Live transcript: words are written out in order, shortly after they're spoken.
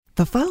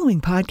The following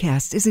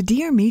podcast is a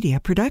Dear Media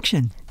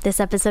production. This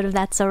episode of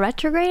That's So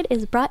Retrograde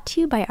is brought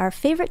to you by our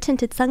favorite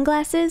tinted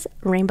sunglasses,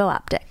 Rainbow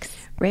Optics.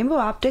 Rainbow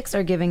Optics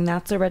are giving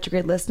That's So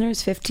Retrograde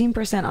listeners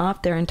 15%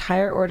 off their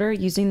entire order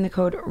using the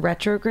code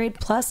RETROGRADE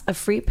plus a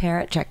free pair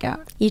at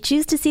checkout. You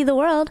choose to see the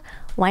world,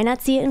 why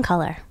not see it in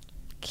color?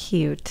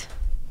 Cute.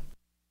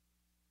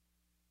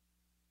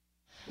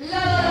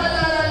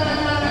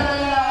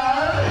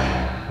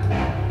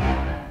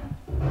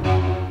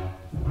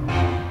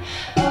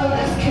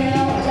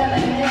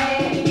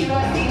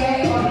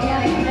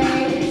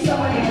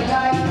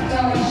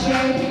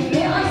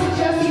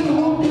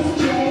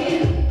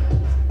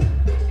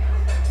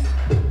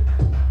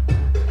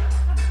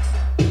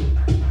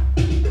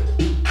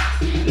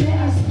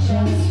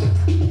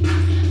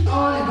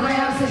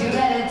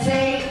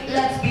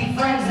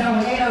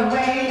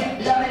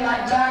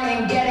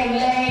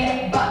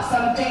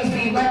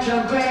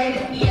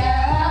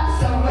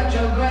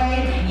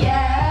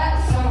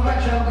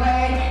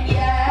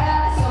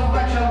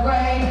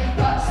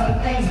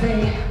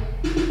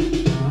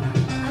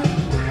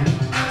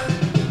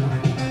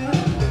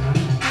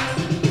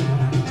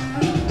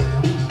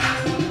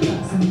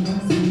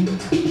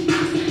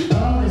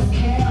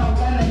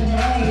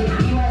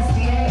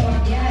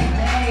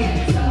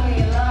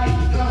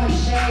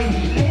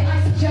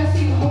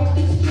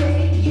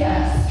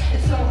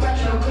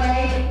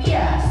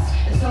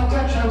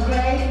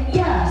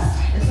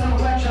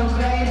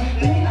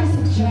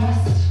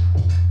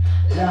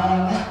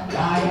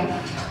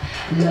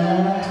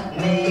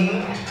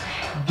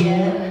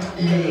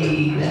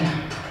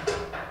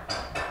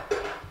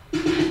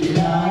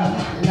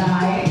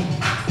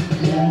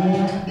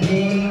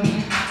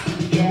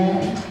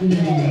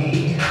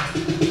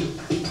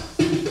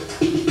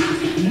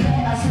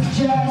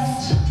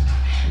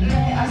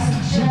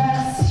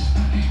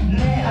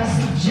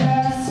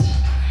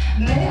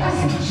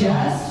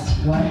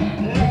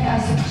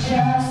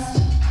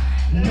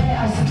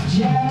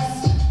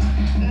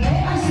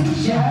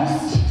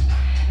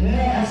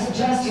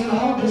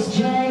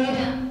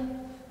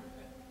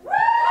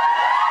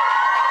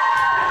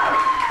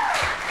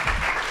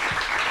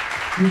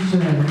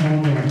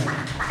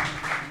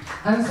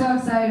 I'm so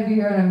excited to be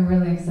here, and I'm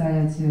really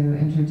excited to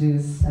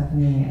introduce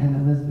Stephanie and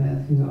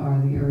Elizabeth, who are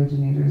the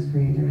originators,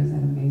 creators,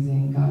 and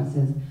amazing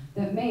goddesses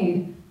that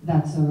made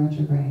That's So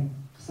Retrograde.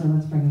 So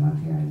let's bring them up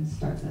here and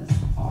start this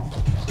off.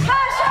 Yes!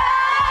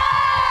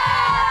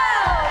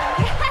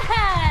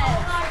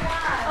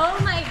 Oh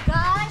my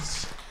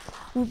gosh.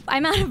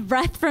 I'm out of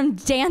breath from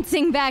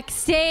dancing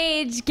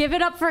backstage. Give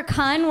it up for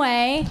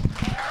Conway.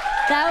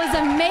 That was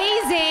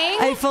amazing.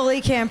 I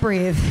fully can't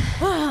breathe.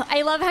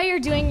 I love how you're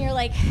doing your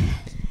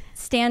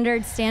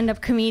standard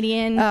stand-up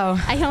comedian.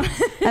 Oh, I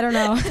don't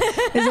know.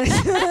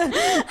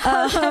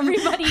 How's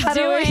everybody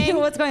doing?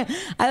 What's going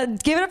on?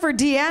 Give it up for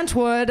Dee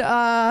Antwood,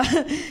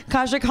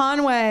 Kasha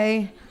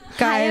Conway. Guys.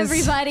 Hi,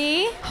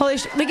 everybody. Holy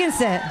we can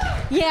sit.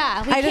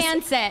 Yeah, we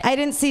can sit. I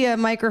didn't see a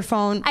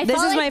microphone.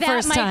 This is my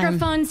first time.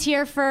 Microphone's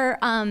here for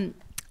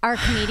our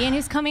comedian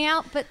who's coming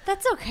out, but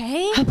that's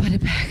okay. I'll put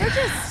it back. We're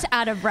just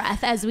out of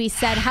breath, as we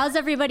said. How's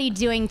everybody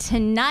doing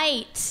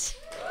tonight?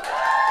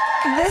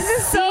 This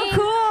is so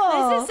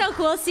cool. This is so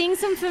cool. Seeing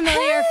some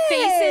familiar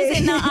faces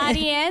in the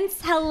audience.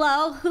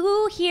 Hello.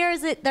 Who here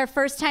is it their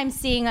first time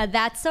seeing a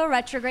That's So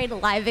Retrograde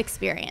live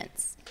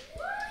experience?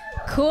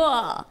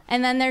 Cool.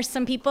 And then there's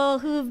some people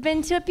who've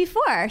been to it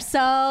before.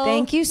 So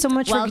thank you so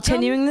much for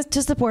continuing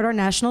to support our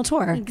national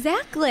tour.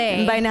 Exactly.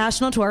 And by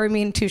national tour, we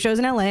mean 2 shows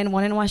in LA and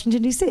 1 in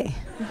Washington, D.C.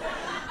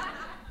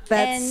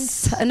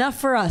 That's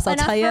enough for us. I'll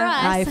tell you,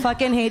 I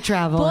fucking hate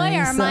traveling. Boy,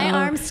 are my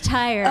arms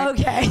tired.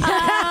 Okay.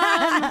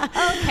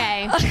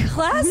 Okay. A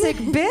classic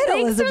bit, Elizabeth.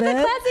 Thanks for the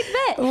classic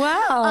bit.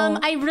 Wow.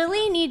 I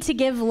really need to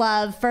give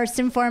love, first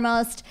and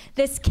foremost,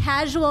 this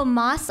casual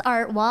moss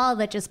art wall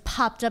that just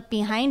popped up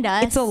behind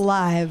us. It's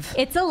alive.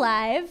 It's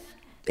alive.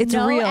 It's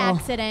no real. No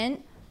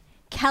accident.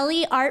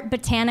 Kelly Art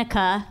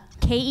Botanica,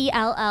 Kelley.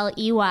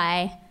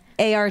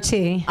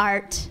 A-R-T.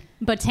 Art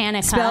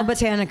Botanica. Spell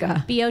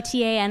Botanica.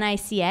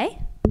 Botanica.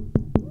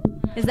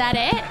 Is that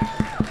it?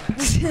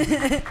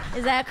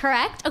 Is that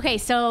correct? Okay,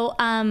 so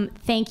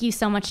thank you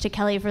so much to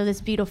Kelly for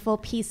this beautiful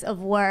piece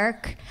of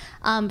work.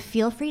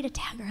 Feel free to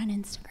tag her on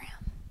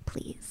Instagram,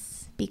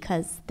 please,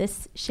 because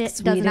this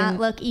shit does not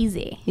look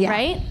easy,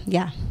 right?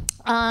 Yeah.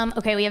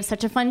 Okay, we have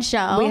such a fun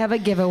show. We have a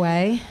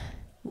giveaway.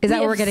 Is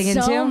that what we're getting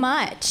into? So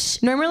much.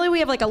 Normally we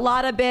have a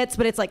lot of bits,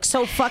 but it's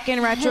so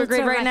fucking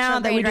retrograde right now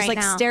that we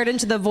just stared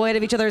into the void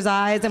of each other's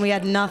eyes and we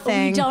had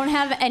nothing. We don't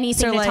have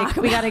anything to talk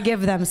about. We got to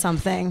give them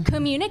something.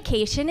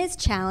 Communication is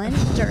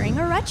challenged during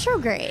a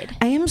retrograde.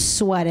 I am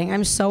sweating.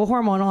 I'm so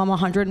hormonal. I'm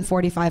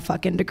 145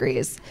 fucking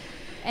degrees.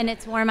 And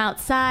it's warm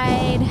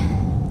outside.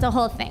 The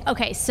whole thing.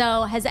 Okay,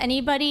 so has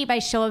anybody, by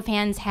show of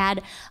hands,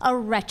 had a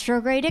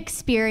retrograde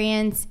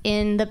experience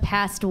in the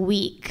past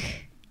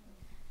week?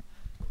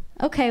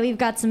 Okay, we've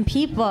got some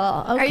people.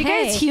 Okay. Are you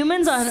guys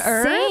humans on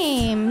Earth?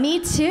 Same, me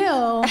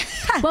too.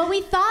 Well,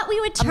 we thought we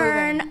would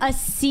turn a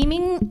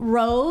seeming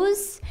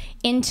rose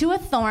into a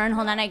thorn.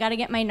 Hold on, I gotta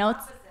get my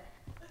notes.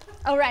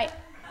 Oh, right.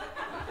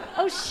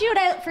 Oh, shoot,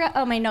 I forgot.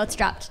 Oh, my notes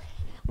dropped.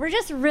 We're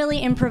just really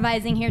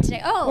improvising here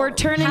today. Oh, we're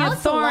turning a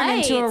thorn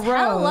into a rose.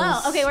 Hello.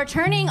 Okay, we're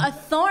turning a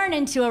thorn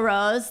into a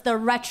rose, the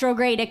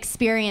retrograde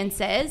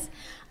experiences.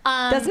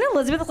 Doesn't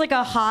Elizabeth look like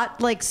a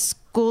hot, like,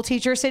 school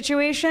teacher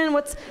situation?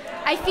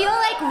 I feel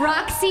like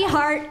Roxy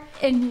Hart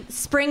in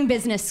spring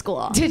business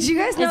school. Did you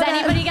guys know Does that?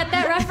 Anybody get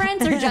that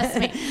reference or just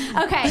me?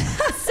 Okay,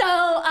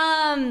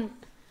 so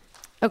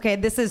okay,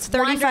 this is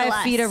 35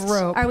 Wanderlust. feet of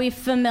rope. Are we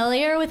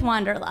familiar with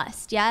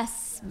Wanderlust?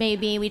 Yes,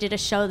 maybe. We did a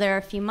show there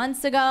a few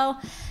months ago.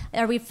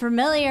 Are we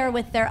familiar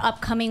with their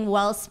upcoming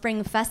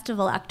Wellspring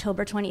Festival,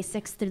 October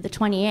 26th through the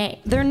 28th?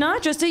 They're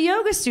not just a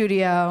yoga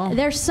studio.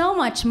 There's so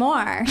much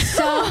more.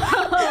 So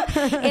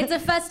it's a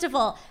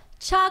festival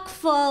chock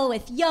full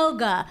with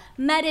yoga,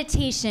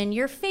 meditation,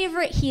 your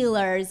favorite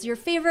healers, your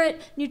favorite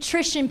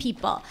nutrition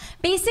people.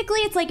 Basically,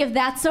 it's like if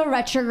That's So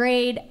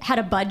Retrograde had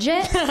a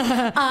budget,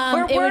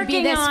 it would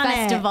be this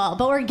festival.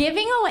 But we're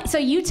giving away. So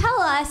you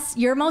tell us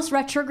your most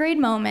retrograde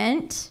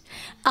moment.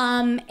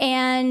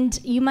 And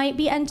you might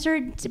be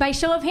entered by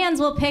show of hands.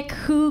 We'll pick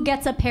who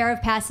gets a pair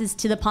of passes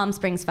to the Palm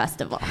Springs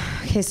Festival.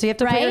 Okay, so you have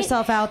to put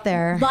yourself out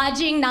there.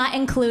 Lodging not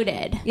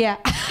included. Yeah.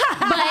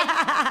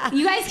 But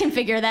you guys can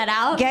figure that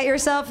out. Get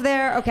yourself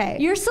there. Okay.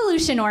 You're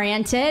solution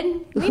oriented.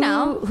 We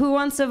know. Who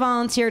wants to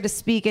volunteer to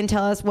speak and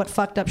tell us what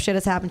fucked up shit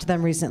has happened to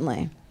them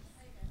recently?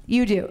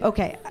 You do.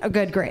 Okay.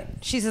 Good. Great.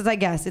 She says, I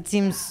guess. It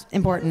seems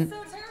important.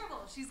 It's so terrible.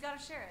 She's got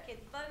to share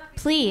it.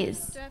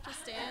 Please. Do I have to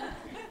stand?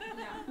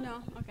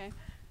 No. Okay.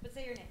 But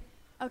say your name.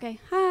 Okay.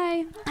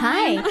 Hi.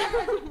 Hi.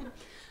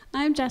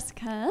 I'm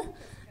Jessica.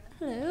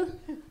 Hello.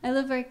 I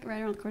live right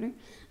around the corner.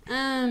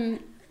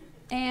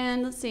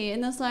 And let's see.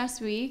 In this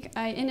last week,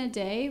 in a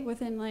day,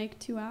 within like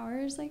 2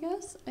 hours, I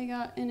guess, I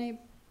got in a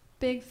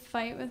big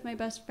fight with my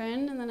best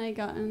friend, and then I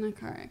got in a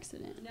car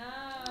accident.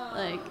 No.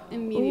 Like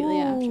immediately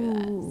after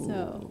that.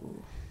 So.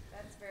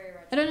 That's very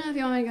retrograde. I don't know if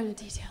you want me to go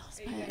into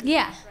details, but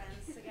Yeah.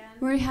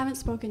 we haven't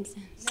spoken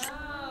since.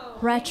 No.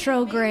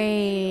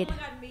 Retrograde. Oh my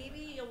God,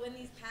 maybe you'll win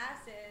these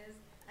passes,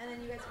 and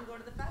then you guys can go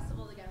to the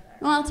festival together.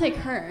 Well, I'll take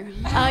her.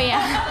 Oh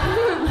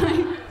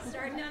yeah.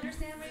 Starting to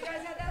understand why you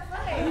guys had that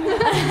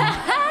fight.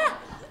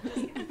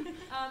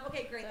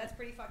 Okay, great. That's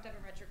pretty fucked up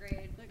in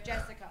retrograde.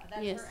 Jessica,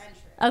 that's her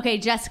entry. Okay,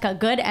 Jessica,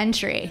 good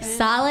entry.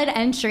 Solid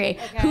entry.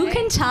 Okay. Who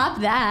can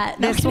top that?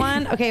 This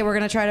one? Okay, we're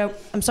going to try to...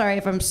 I'm sorry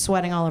if I'm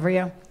sweating all over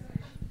you.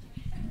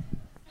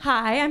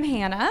 Hi, I'm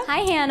Hannah. Hi,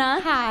 Hannah.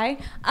 Hi.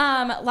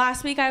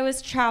 Last week I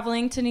was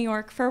traveling to New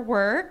York for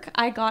work.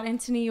 I got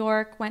into New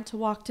York, went to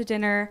walk to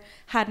dinner,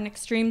 had an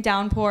extreme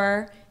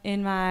downpour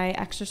in my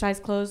exercise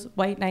clothes,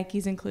 white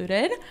Nikes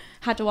included.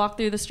 Had to walk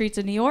through the streets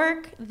of New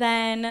York.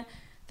 Then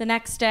the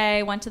next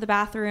day, went to the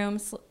bathroom,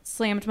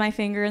 slammed my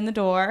finger in the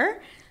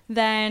door.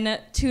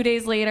 Then 2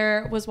 days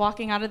later, was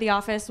walking out of the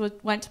office,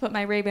 went to put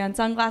my Ray-Ban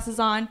sunglasses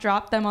on,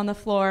 dropped them on the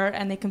floor,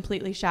 and they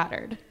completely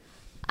shattered.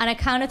 On a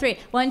count of 3.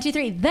 1, 2,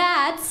 3.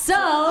 That's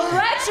so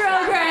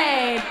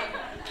retrograde.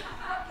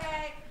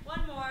 Okay,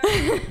 one more.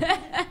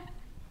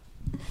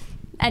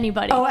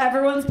 Anybody? Oh,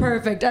 everyone's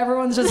perfect.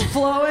 Everyone's just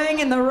flowing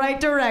in the right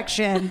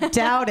direction.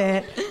 Doubt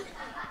it.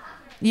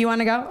 You want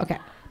to go? Okay.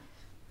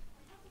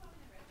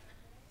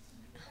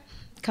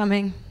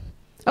 Coming.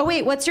 Oh,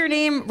 wait, what's your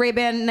name?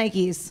 Ray-Ban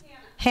Nikes.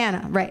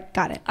 Hannah, right,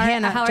 got it.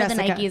 Hannah, how are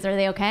Jessica. the Nikes? Are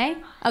they okay?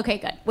 Okay,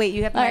 good. Wait,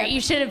 you have to... All right,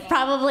 you should have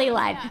probably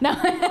lied. No.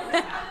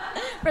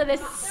 For the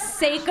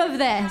sake of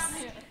this.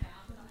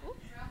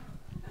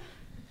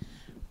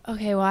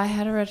 Okay, well, I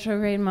had a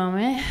retrograde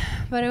moment,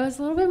 but it was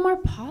a little bit more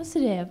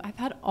positive. I've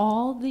had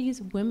all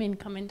these women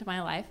come into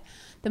my life,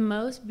 the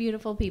most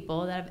beautiful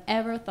people that I've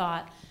ever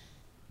thought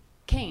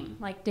came.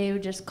 Like, they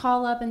would just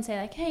call up and say,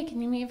 like, hey,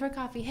 can you meet for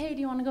coffee? Hey, do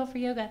you want to go for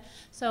yoga?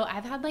 So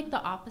I've had, like,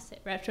 the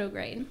opposite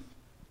retrograde.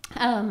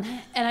 And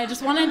I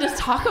just wanted to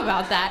talk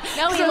about that.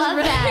 No, we love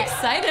really that.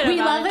 Excited we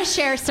about love it. a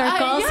share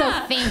circle, Yeah.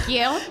 so thank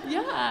you.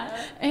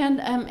 Yeah,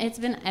 and it's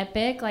been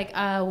epic. Like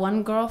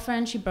one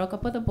girlfriend, she broke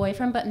up with a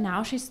boyfriend, but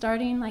now she's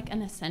starting like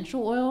an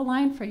essential oil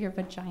line for your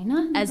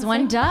vagina. As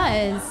one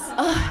does.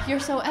 Oh, you're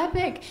so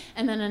epic.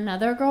 And then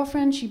another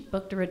girlfriend, she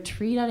booked a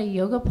retreat at a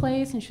yoga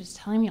place, and she was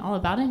telling me all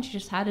about it, and she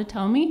just had to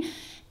tell me.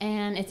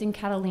 And it's in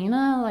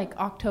Catalina, like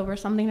October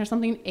something or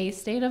something, A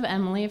State of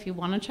Emily, if you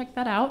want to check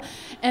that out.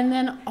 And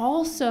then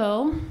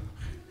also,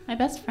 my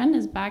best friend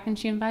is back, and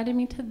she invited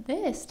me to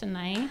this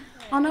tonight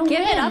on a Give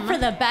whim. it up for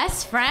the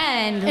best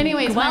friend.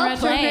 Anyways, well my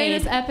retrograde played.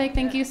 is epic.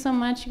 Thank you so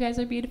much. You guys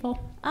are beautiful.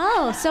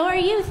 Oh, so are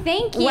you.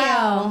 Thank you.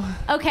 Wow.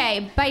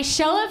 Okay, by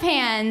show of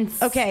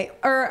hands. Okay,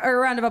 or a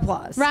round of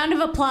applause. Round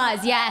of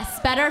applause, yes.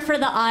 Better for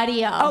the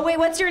audio. Oh, wait,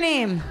 what's your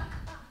name?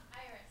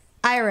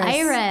 Iris.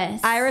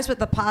 Iris. Iris with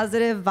the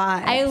positive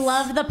vibes. I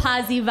love the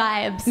posy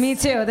vibes. Me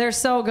too. They're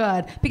so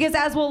good. Because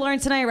as we'll learn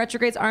tonight,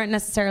 retrogrades aren't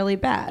necessarily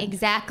bad.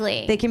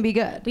 Exactly. They can be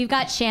good. We've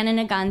got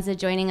Shannon Aganza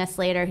joining us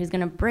later, who's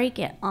going to break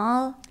it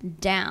all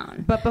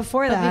down. But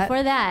before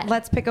that,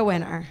 let's pick a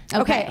winner.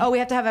 Okay. Oh, we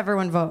have to have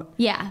everyone vote.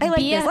 Yeah. I like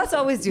this. Let's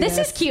always do this.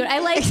 This is cute. I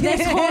like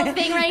this whole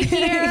thing right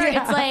here.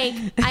 Yeah. It's like,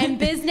 I'm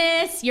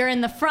business, you're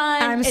in the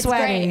front. I'm it's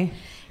sweaty. Great.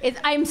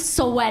 I'm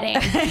sweating.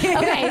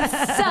 Okay,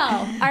 so,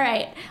 all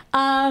right.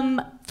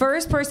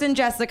 First person,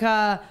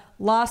 Jessica,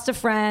 lost a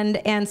friend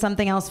and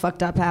something else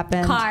fucked up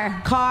happened.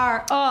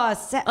 Car. Oh,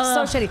 so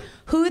shitty.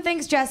 Who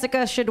thinks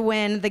Jessica should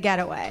win the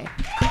getaway?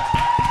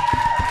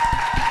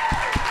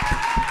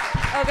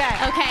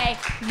 Okay.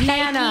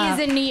 Hannah.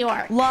 Nike's in New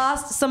York.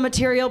 Lost some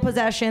material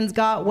possessions,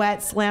 got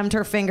wet, slammed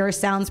her finger.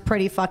 Sounds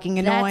pretty fucking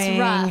annoying.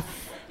 That's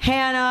rough.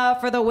 Hannah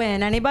for the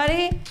win.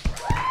 Anybody?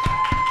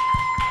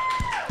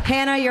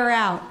 Hannah, you're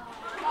out.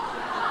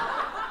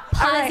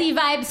 Posy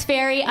vibes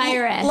fairy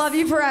Iris. Love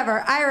you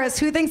forever. Iris,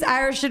 who thinks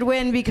Iris should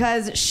win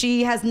because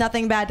she has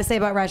nothing bad to say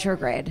about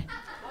retrograde?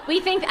 We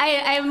think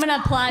I'm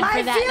gonna applaud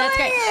for that. That's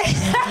great.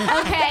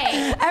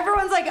 Okay.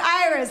 Everyone's like,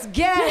 Iris,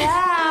 get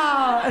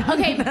out.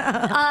 Okay.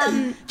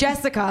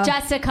 Jessica,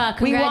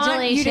 congratulations. We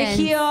want you to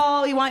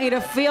heal. We want you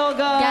to feel good.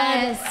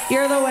 Yes.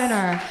 You're the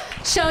winner.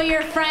 Show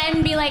your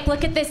friend. Be like,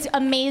 look at this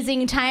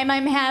amazing time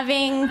I'm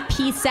having.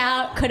 Peace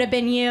out. Could have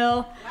been you.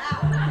 Wow.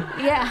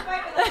 Yeah.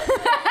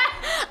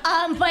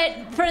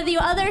 But for the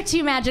other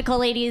two magical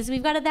ladies,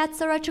 we've got a That's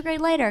So Retrograde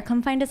later.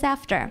 Come find us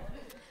after.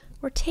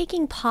 We're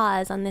taking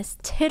pause on this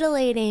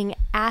titillating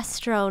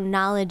astro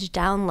knowledge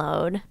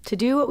download To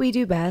do what we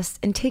do best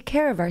and take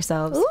care of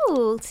ourselves.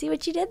 Ooh, see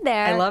what you did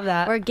there. I love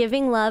that. We're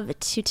giving love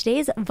to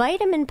today's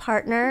vitamin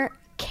partner,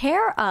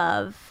 Care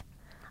of,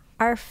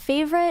 our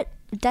favorite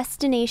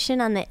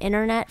destination on the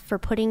internet for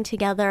putting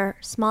together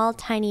small,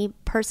 tiny,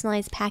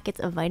 personalized packets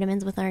of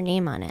vitamins with our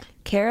name on it.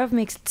 Care of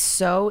makes it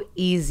so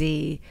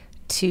easy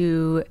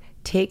to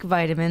take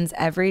vitamins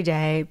every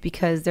day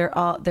because they're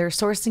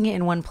sourcing it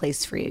in one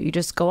place for you. You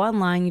just go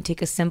online, you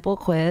take a simple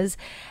quiz,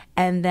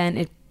 and then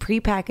it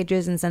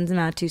pre-packages and sends them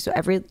out to you. So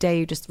every day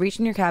you just reach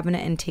in your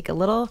cabinet and take a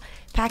little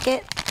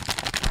packet.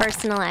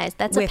 Personalized.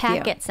 That's a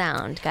packet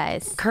sound,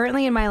 guys.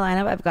 Currently in my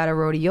lineup, I've got a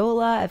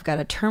rhodiola, I've got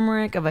a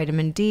turmeric, a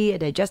vitamin D, a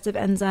digestive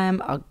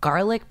enzyme, a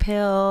garlic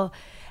pill.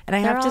 And I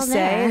have to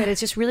say that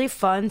it's just really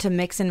fun to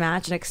mix and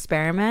match and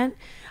experiment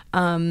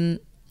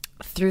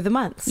through the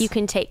months. You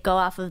can go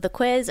off of the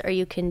quiz or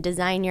you can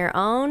design your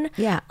own.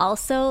 Yeah.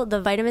 Also, the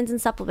vitamins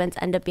and supplements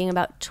end up being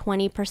about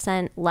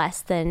 20%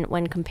 less than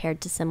when compared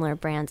to similar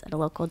brands at a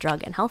local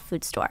drug and health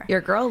food store.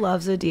 Your girl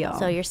loves a deal.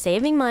 So you're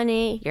saving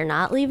money. You're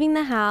not leaving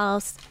the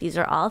house. These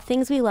are all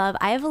things we love.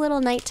 I have a little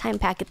nighttime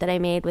packet that I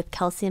made with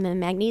calcium and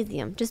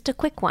magnesium. Just a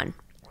quick one.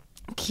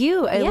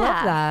 Cute. I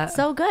love that.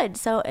 So good.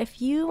 So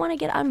if you want to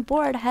get on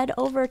board, head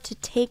over to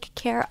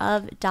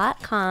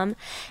takecareof.com.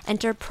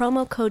 Enter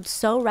promo code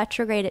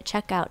SORetrograde at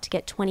checkout to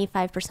get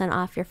 25%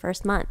 off your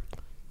first month.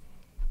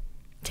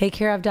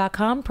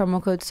 Takecareof.com,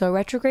 promo code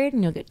SORetrograde,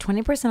 and you'll get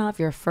 20% off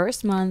your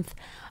first month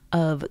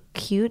of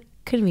cute,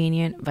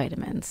 convenient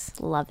vitamins.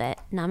 Love it.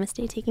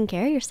 Namaste, taking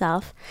care of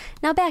yourself.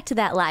 Now back to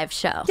that live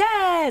show.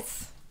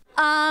 Yes!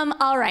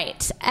 All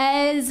right.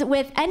 As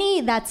with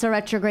any That's a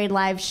Retrograde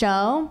live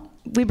show,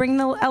 we bring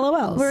the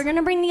LOLs. We're going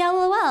to bring the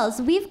LOLs.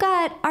 We've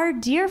got our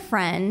dear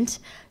friend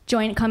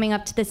coming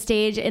up to the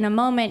stage in a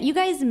moment. You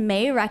guys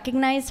may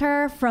recognize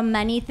her from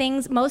many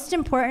things. Most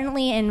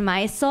importantly, in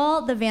my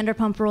soul, the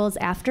Vanderpump Rules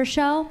after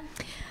show.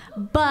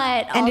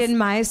 And in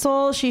my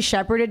soul, she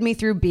shepherded me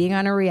through being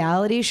on a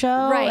reality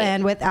show. Right.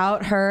 And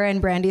without her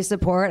and Brandy's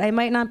support, I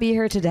might not be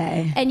here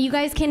today. And you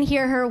guys can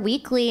hear her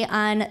weekly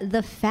on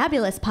the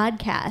fabulous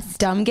podcast,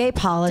 Dumb Gay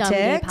Politics. Dumb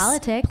Gay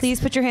Politics.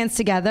 Please put your hands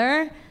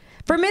together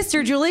for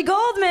Mr. Julie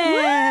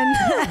Goldman.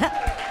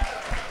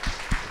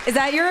 Is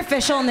that your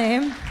official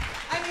name?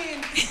 I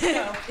mean, you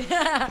know. No,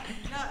 are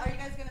you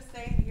guys going to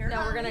stay here?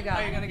 No, we're going to go.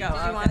 Oh, you're going to go.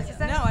 Did you want us to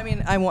say? No, I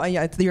mean,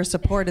 your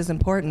support is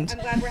important. I'm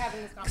glad we're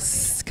having this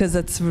conversation. Because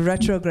it's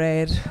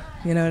retrograde.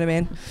 You know what I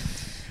mean?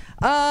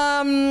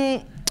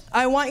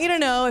 I want you to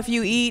know if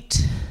you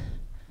eat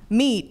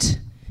meat,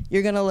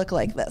 you're going to look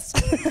like this.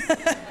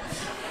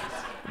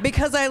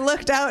 Because I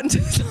looked out into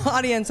the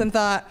audience and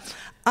thought,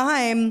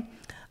 I'm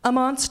a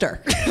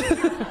monster.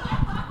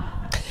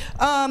 No,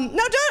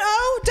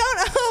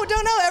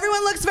 don't know.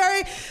 Everyone looks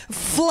very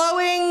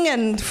flowing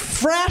and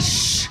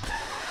fresh.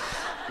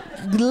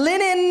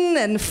 Linen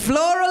and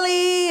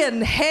florally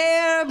and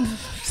hair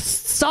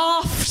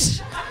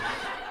soft.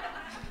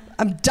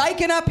 I'm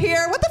dyking up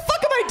here. What the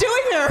fuck am I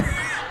doing here?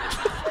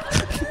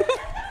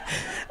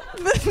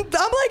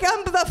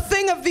 I'm the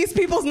thing of these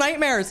people's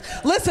nightmares.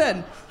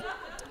 Listen.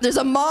 There's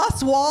a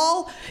moss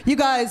wall. You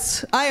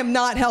guys, I am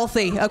not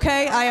healthy,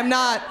 okay? I am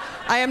not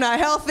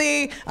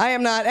healthy. I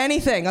am not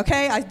anything,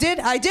 okay? I did,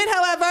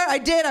 however,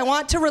 I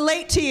want to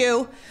relate to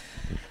you.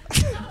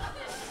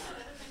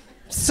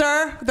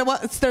 Sir,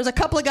 there's a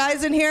couple of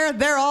guys in here.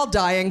 They're all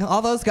dying.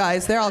 All those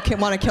guys, they all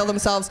want to kill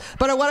themselves.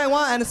 But what I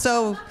want, and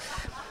so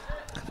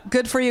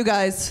good for you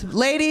guys.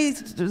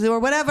 Ladies,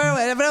 or whatever you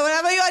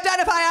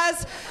identify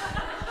as.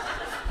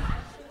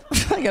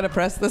 I gotta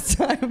press this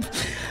time.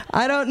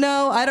 I don't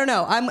know.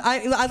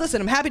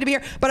 Listen, I'm happy to be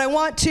here, but I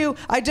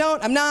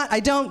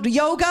don't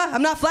yoga.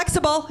 I'm not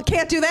flexible. I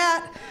can't do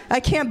that. I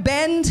can't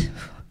bend.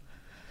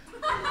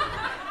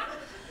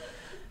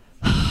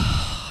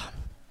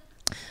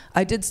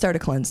 I did start a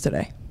cleanse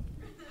today.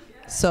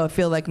 So I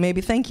feel like maybe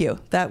thank you.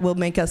 That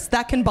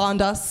can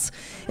bond us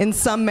in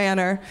some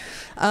manner.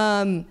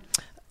 I'm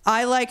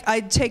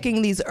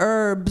taking these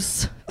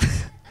herbs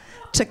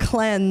to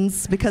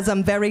cleanse because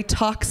I'm very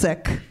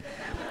toxic.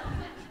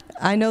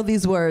 I know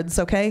these words,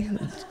 okay?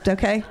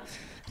 Okay?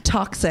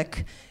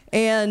 Toxic.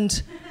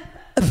 And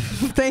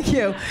thank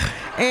you.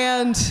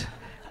 And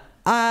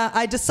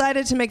I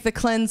decided to make the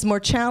cleanse more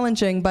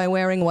challenging by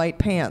wearing white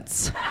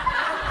pants.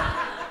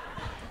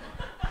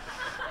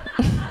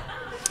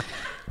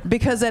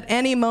 Because at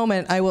any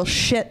moment I will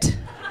shit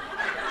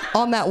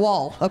on that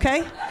wall,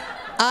 okay?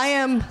 I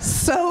am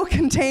so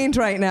contained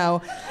right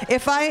now.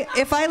 If I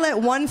let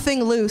one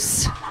thing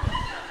loose,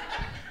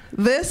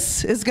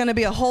 this is gonna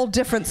be a whole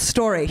different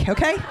story,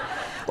 okay?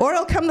 Or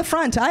it'll come the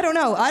front. I don't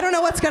know. I don't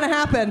know what's gonna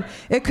happen.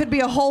 It could be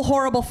a whole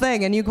horrible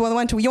thing. And you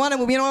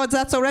know what's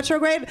that so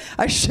retrograde?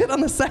 I shit on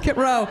the second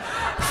row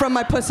from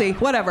my pussy.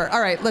 Whatever. All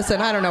right,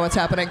 listen, I don't know what's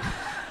happening.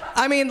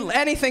 I mean,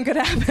 anything could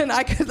happen.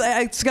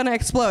 It's gonna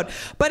explode.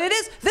 But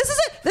this is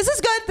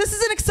good. This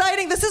is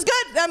exciting. This is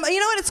good. You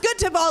know what? It's good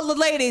to all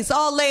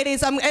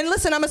ladies. And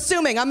listen, I'm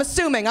assuming. I'm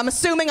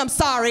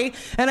sorry.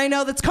 And I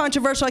know that's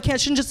controversial. I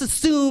shouldn't just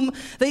assume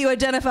that you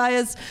identify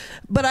as,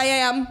 but I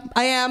am.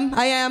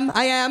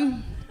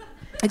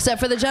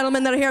 Except for the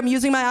gentlemen that are here, I'm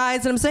using my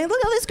eyes and I'm saying,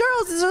 look at all these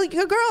girls. These are like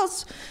good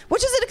girls.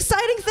 Which is an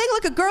exciting thing.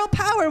 Look, a girl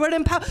power.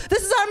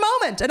 This is our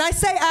moment. And I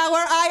say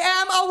I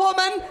am a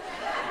woman.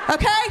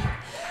 Okay?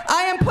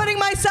 I am putting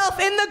myself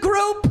in the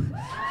group,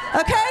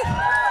 okay?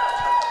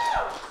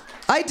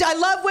 I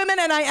love women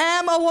and I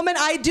am a woman.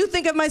 I do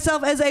think of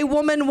myself as a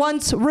woman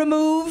once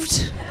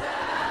removed.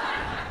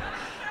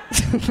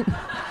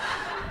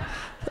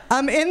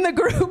 I'm in the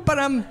group, but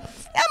I'm on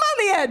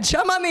the edge.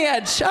 I'm on the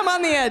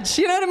edge.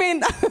 You know what I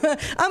mean?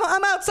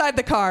 I'm outside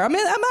the car.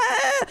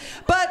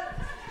 But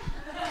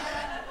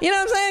you know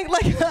what I'm saying?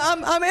 Like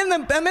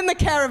I'm in the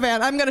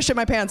caravan. I'm gonna shit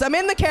my pants. I'm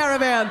in the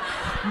caravan,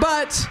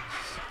 but.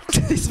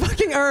 These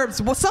fucking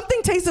herbs. Well,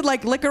 something tasted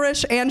like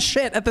licorice and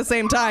shit at the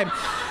same time.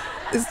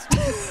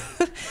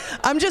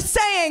 I'm just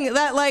saying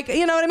that, like,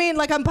 you know what I mean?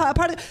 Like, I'm part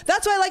of.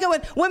 That's why I like it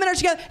when women are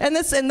together, and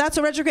that's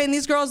a retrograde, and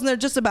these girls, and they're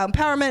just about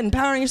empowerment,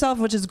 empowering yourself,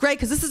 which is great,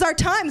 because this is our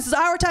time. This is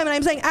our time, and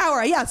I'm saying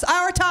our. Yes,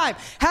 our time.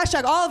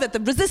 Hashtag all of it. The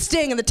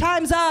resisting, and the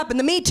time's up, and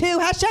the Me Too.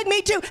 Hashtag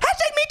Me Too.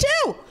 Hashtag Me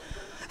Too.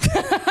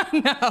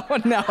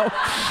 No.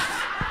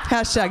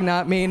 Hashtag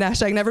not me.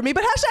 Hashtag never me.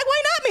 But hashtag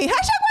why not me? Hashtag why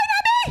not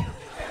me?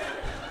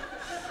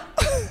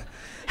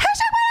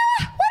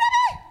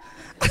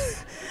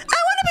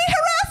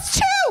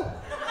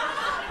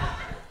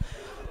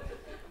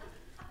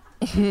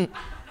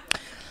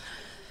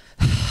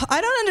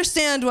 I don't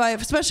understand why,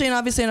 especially, and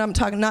obviously I'm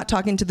not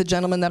talking to the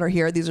gentlemen that are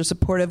here. These are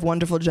supportive,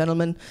 wonderful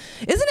gentlemen.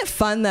 Isn't it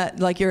fun that,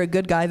 like, you're a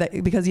good guy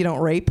because you don't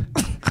rape?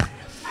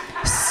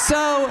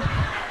 So,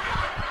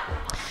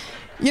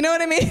 you know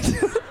what I mean?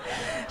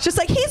 It's just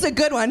like, he's a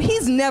good one.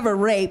 He's never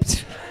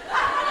raped.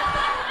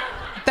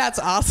 That's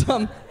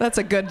awesome. That's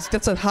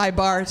a high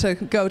bar to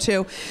go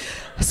to.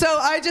 So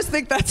I just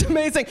think that's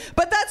amazing.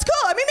 But that's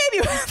cool. I mean,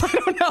 maybe, I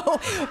don't know.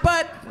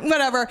 But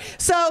whatever.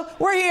 So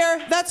we're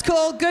here. That's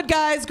cool. Good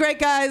guys, great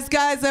guys,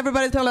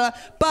 everybody's blah, blah, blah.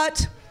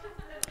 But,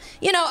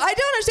 you know, I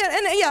don't understand.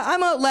 And yeah,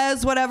 I'm a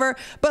les, whatever.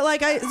 But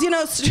like,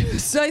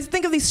 so I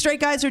think of these straight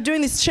guys who are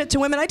doing this shit to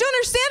women. I don't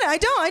understand it. I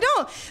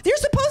don't. You're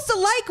supposed to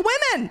like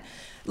women.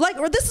 Like,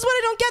 or this is what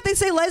I don't get. They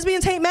say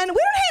lesbians hate men. We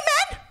don't hate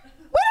men.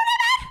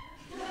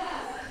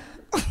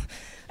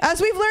 As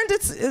we've learned,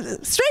 it's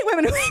straight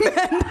women who hate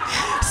men.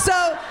 So,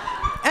 and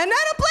I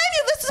don't blame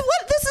you. This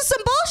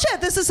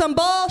is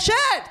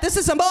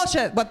some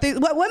bullshit. What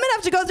women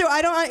have to go through,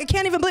 I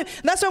can't even believe.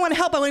 And that's why I want to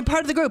help. I want to be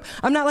part of the group.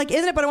 I'm not like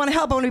in it, but I want to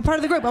help. I want to be part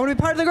of the group. I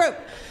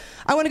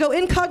want to go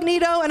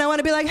incognito, and I want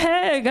to be like,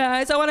 hey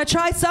guys, I want to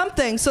try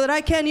something so that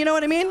I can, you know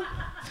what I mean?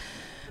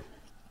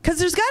 Because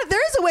there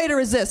is a way to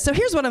resist. So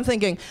here's what I'm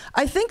thinking.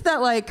 I think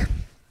that, like,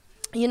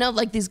 you know,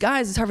 like these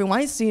guys, it's Harvey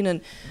Weinstein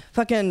and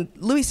fucking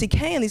Louis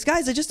C.K. and these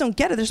guys, they just don't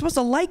get it. They're supposed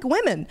to like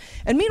women.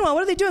 And meanwhile,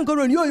 what are they doing? Going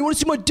around, yo, you want to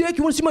see my dick?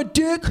 You want to see my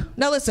dick?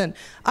 Now listen,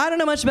 I don't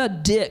know much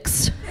about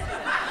dicks.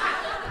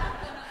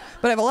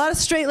 But I have a lot of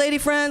straight lady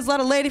friends, a lot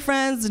of lady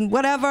friends and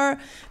whatever. And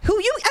I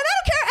don't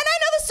care, and I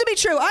know this to be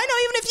true. I know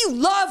even if you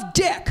love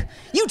dick,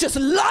 you just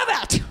love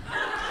it.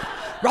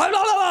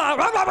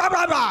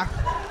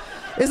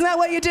 Isn't that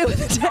what you do with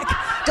the dick?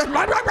 Just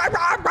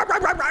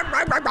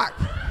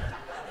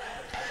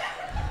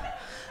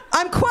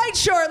I'm quite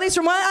sure, at least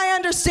from what I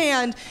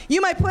understand, you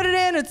might put it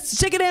in or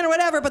stick it in or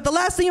whatever, but the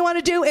last thing you want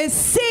to do is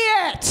see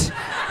it,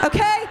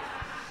 okay?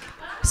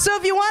 So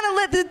if you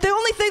want to, the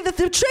only thing, the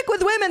trick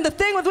with women, the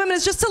thing with women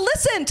is just to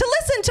listen, to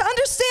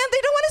understand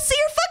they don't want to see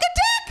your fucking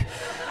dick.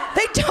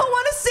 They don't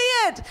want to see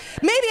it.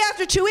 Maybe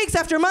after 2 weeks,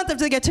 after a month,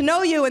 after they get to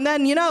know you, and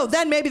then, you know,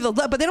 then maybe they'll,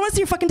 but they don't want to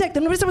see your fucking dick.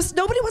 Nobody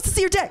wants to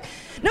see your dick.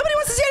 Nobody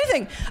wants to see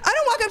anything. I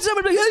don't walk up to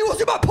somebody and be like, hey, you want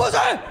to see my pussy?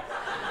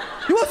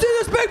 You want to see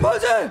this big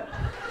pussy?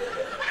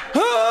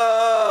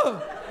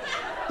 Oh,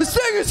 this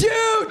thing is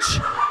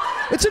huge.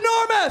 It's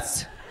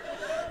enormous.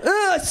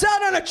 I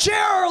sat on a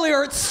chair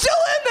earlier. It's still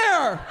in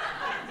there.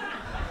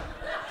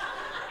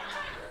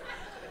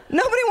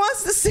 Nobody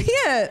wants to see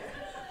it.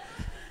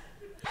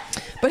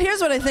 But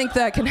here's what I think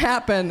that can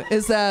happen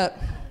is that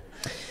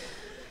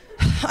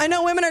I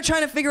know women are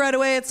trying to figure out a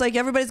way. It's like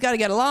everybody's got to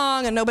get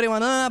along and nobody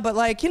wants but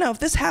like, if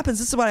this happens,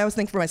 this is what I always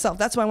think for myself.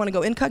 That's why I want to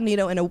go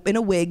incognito in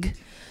a wig.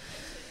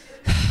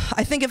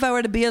 I think if I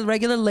were to be a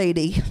regular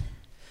lady,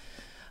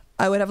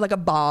 I would have like a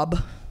bob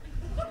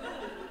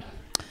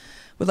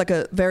with like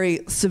a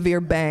very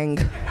severe bang.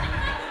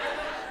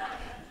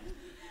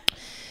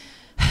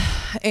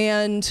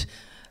 And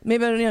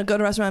maybe I go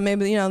to a restaurant,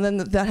 maybe, then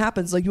that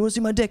happens. Like, you want to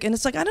see my dick? And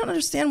it's like, I don't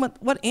understand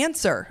what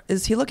answer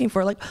is he looking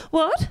for? Like,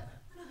 what?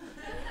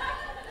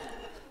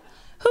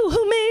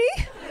 Who, me?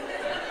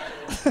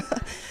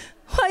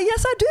 Why,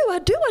 yes, I do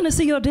want to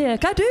see your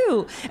dick, I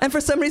do. And for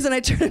some reason, I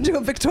turn into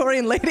a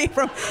Victorian lady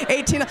from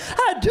 18.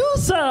 I do,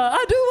 sir,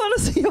 I do want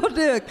to see your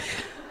dick.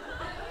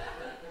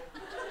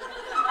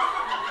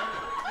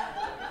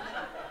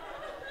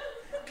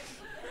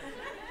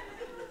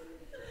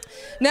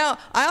 Now,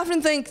 I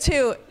often think,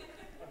 too,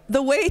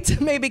 the way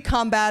to maybe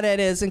combat it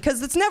is,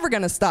 because it's never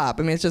going to stop.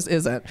 I mean, it just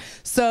isn't.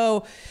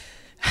 So,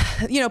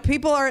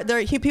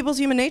 people's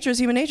human nature is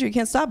human nature. You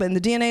can't stop it, and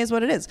the DNA is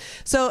what it is.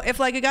 So if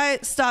like a guy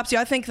stops you,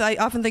 I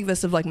often think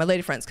this of like my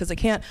lady friends, because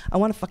I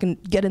want to fucking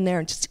get in there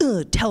and just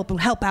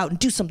help out and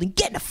do something,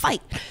 get in a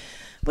fight.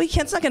 But you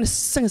can't. It's not going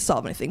to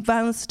solve anything.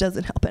 Violence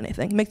doesn't help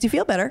anything. It makes you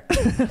feel better,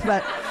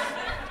 but.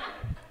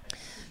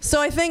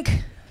 So I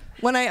think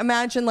when I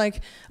imagine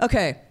like,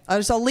 okay,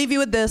 I'll leave you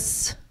with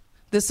this.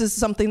 This is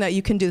something that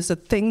you can do. It's a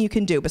thing you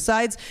can do.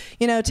 Besides,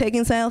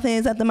 taking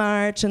selfies at the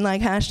march and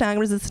like hashtag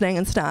resisting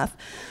and stuff.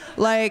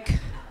 Like,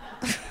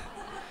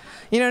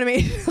 you know what I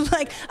mean?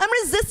 Like, I'm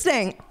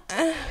resisting.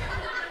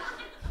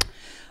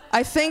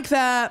 I think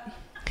that,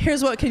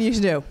 here's what can you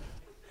do.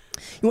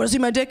 You want to see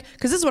my dick?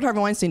 Because this is what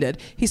Harvey Weinstein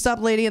did. He stopped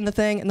a lady in the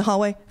thing, in the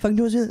hallway.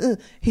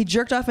 He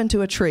jerked off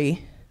into a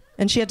tree,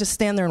 and she had to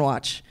stand there and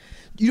watch.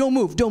 You don't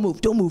move, don't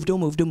move, don't move,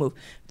 don't move, don't move.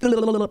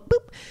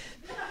 Boop.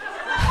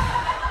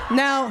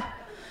 Now,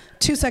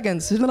 2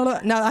 seconds.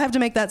 Now I have to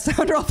make that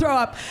sound or I'll throw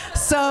up.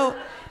 So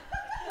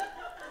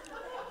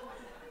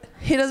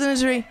he does an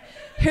injury.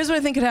 Here's what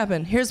I think could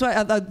happen. Here's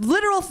what a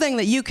literal thing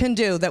that you can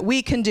do, that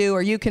we can do,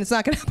 or you can. It's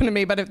not going to happen to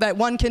me, but if that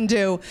one can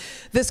do,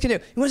 this can do.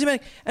 You want to see my?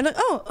 And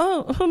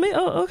like, me,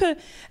 okay.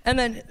 And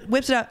then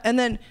whips it out, and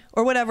then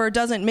or whatever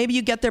doesn't. Maybe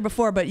you get there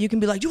before, but you can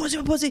be like, you want to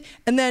see my pussy?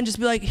 And then just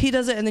be like, he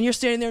does it, and then you're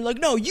standing there like,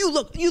 no, you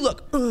look.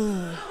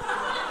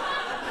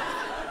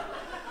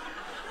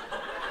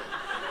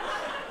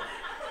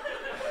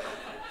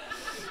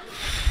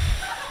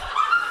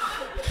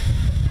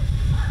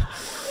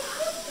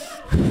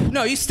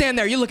 No, you stand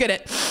there. You look at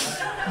it.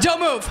 Don't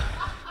move.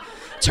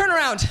 Turn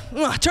around.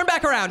 Turn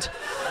back around.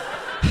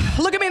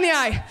 Look at me in the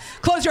eye.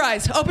 Close your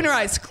eyes. Open your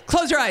eyes.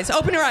 Close your eyes.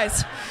 Open your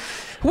eyes.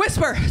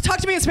 Whisper. Talk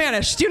to me in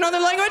Spanish. Do you know the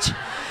language?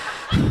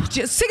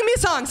 Just sing me a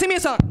song. Sing me a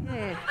song.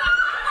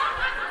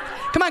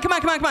 Come on.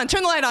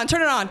 Turn the light on.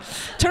 Turn it on.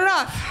 Turn it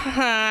off.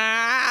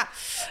 I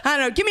don't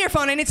know. Give me your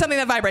phone. I need something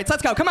that vibrates.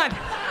 Let's go. Come on.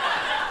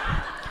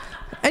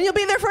 And you'll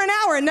be there for an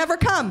hour and never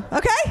come.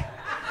 Okay?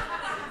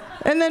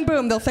 And then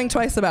boom, they'll think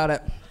twice about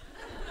it.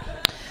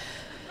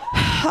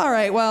 All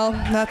right, well,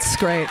 that's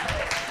great.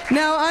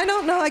 Now, I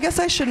don't know, I guess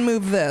I should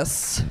move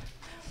this.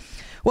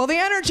 Well, the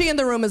energy in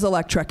the room is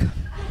electric.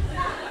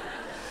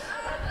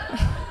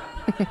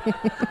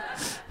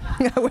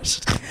 I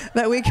wish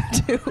that we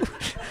could do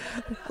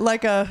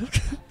like a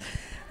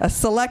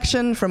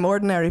selection from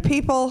Ordinary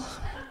People.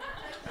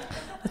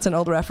 That's an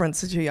old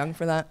reference, you're too young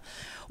for that.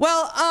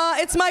 Well,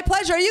 it's my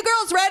pleasure. Are you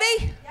girls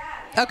ready?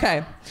 Yes.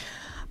 Okay.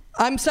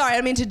 I'm sorry, I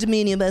didn't mean to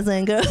demean you by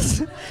saying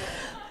girls.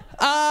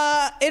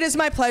 It is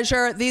my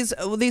pleasure. These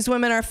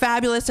women are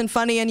fabulous and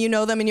funny, and you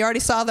know them, and you already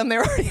saw them.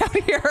 They're already out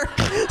here.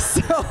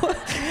 So,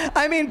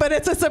 but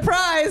it's a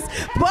surprise.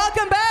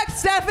 Welcome back,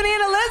 Stephanie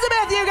and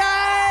Elizabeth, you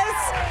guys.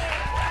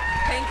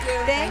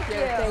 Thank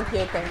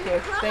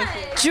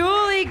you.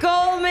 Julie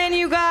Goldman,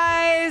 you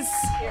guys.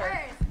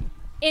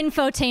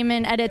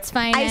 Infotainment at its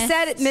finest. I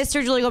said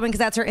Mr. Julie Goldman because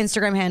that's her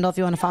Instagram handle if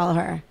you want to follow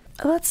her.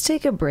 Let's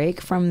take a break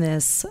from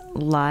this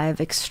live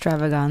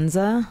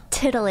extravaganza.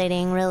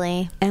 Titillating,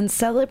 really. And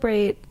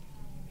celebrate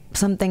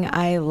something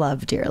I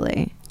love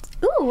dearly.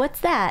 Ooh,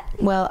 what's that?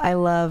 Well, I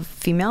love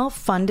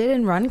female-funded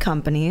and run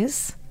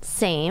companies.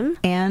 Same.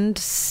 And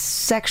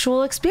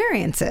sexual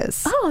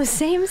experiences. Oh,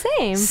 same.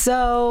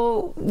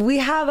 So we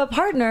have a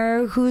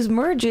partner who's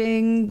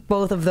merging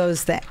both of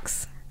those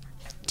things.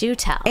 Do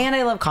tell. And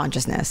I love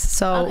consciousness.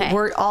 So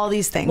all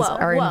these things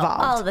are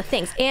involved. All the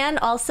things. And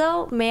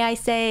also, may I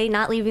say,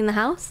 not leaving the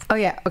house? Oh,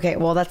 yeah. Okay.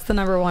 Well, that's the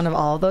number one of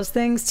all of those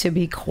things, to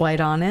be quite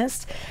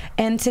honest.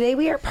 And today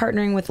we are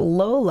partnering with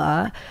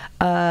Lola.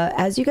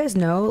 As you guys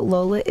know,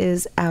 Lola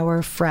is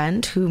our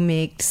friend who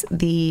makes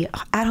the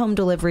at-home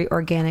delivery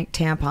organic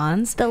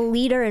tampons. The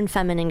leader in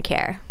feminine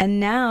care. And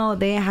now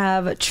they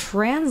have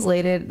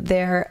translated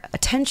their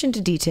attention to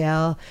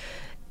detail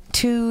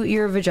to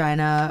your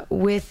vagina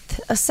with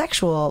a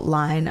sexual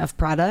line of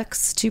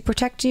products to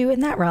protect you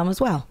in that realm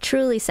as well.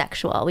 Truly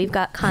sexual. We've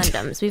got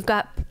condoms. We've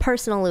got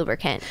personal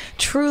lubricant.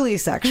 Truly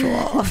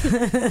sexual.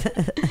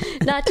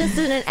 Not just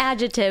in an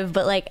adjective,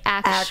 but like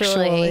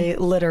actually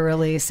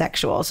literally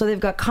sexual. So they've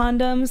got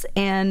condoms,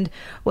 and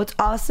what's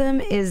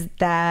awesome is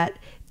that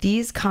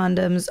these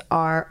condoms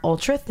are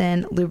ultra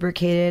thin,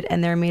 lubricated,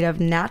 and they're made of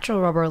natural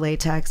rubber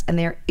latex, and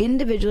they're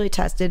individually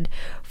tested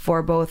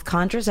for both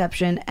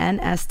contraception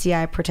and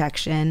STI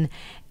protection.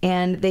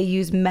 And they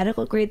use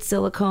medical grade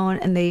silicone,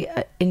 and they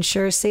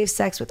ensure safe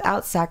sex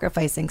without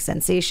sacrificing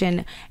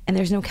sensation, and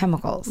there's no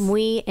chemicals.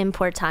 Muy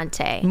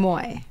importante.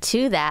 Muy.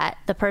 To that,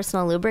 the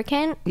personal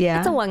lubricant, yeah,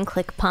 it's a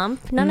one-click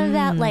pump. None of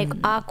that like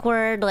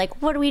awkward,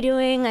 like, what are we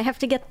doing? I have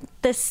to get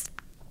this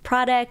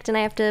product and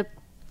I have to,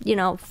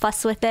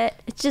 fuss with it.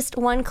 It's just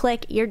one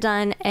click, you're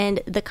done.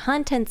 And the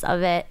contents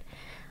of it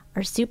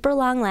are super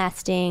long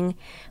lasting,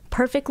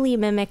 perfectly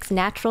mimics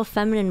natural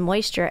feminine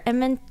moisture,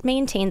 and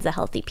maintains a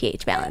healthy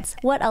pH balance.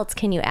 What else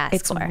can you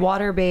ask for? It's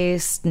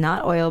water-based,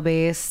 not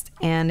oil-based,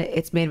 and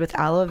it's made with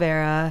aloe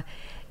vera.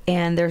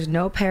 And there's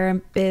no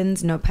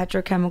parabens, no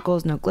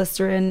petrochemicals, no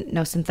glycerin,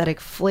 no synthetic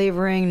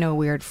flavoring, no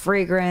weird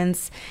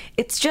fragrance.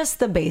 It's just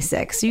the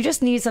basics. You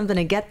just need something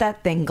to get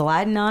that thing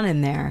gliding on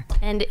in there.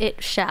 And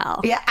it shall.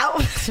 Yeah,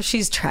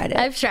 she's tried it.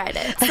 I've tried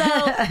it.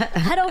 So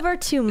head over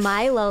to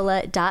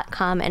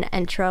mylola.com and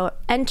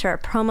enter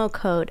promo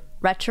code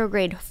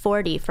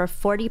retrograde40 for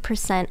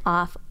 40%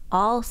 off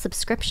all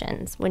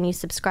subscriptions when you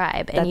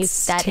subscribe. And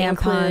that tampons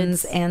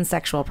includes and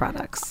sexual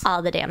products.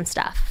 All the damn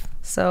stuff.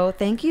 So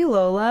thank you,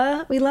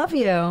 Lola. We love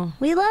you.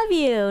 We love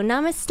you.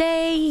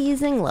 Namaste,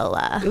 using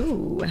Lola.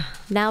 Ooh.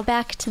 Now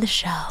back to the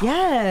show.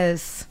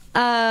 Yes.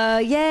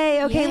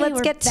 Yay. Okay,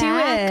 let's get to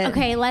it.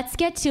 Okay, let's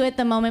get to it.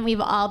 The moment we've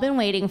all been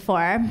waiting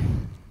for.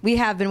 We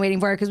have been waiting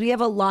for it because we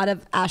have a lot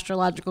of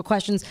astrological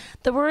questions.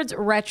 The words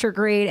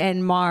retrograde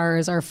and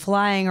Mars are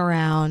flying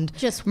around.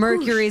 Just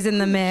Mercury's in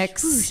the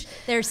mix. Whoosh.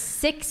 There's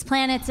 6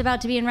 planets about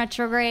to be in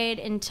retrograde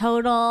in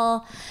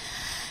total.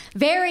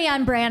 Very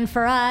on brand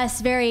for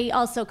us. Very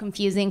also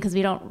confusing because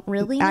we don't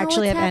really know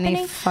actually what's have happening.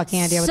 any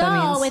fucking idea what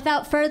that means. So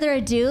without further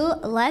ado,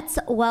 let's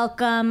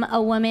welcome a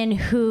woman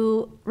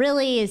who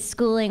really is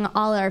schooling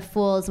all our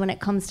fools when it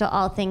comes to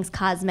all things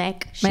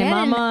cosmic. My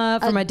Shannon, mama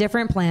from a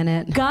different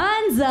planet.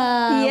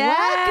 Aganza.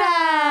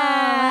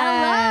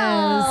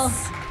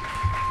 Yes. Welcome.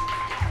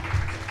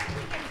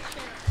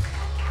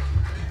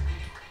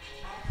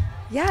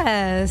 Hello.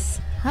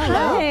 Yes.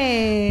 Hello.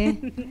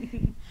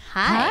 Hi.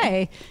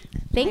 Hi.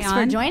 Thanks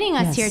for joining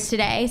us here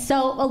today.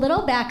 So a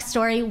little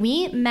backstory.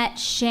 We met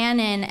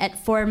Shannon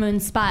at Four Moon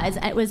Spa.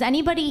 Was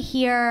anybody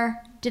here?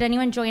 Did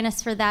anyone join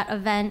us for that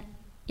event?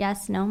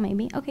 Yes, no,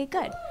 maybe? Okay,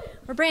 good.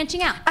 We're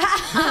branching out.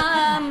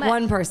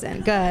 One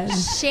person. Good.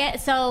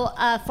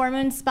 Four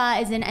Moon Spa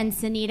is in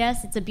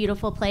Encinitas. It's a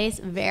beautiful place.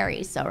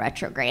 Very so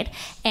retrograde.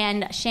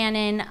 And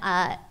Shannon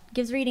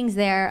gives readings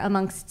there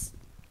amongst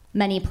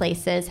many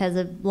places, has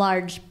a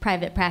large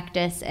private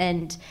practice,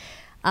 and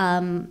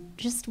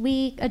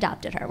we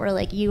adopted her. We're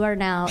like, you are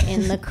now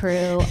in the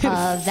crew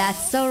of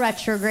That's So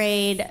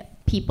Retrograde,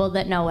 people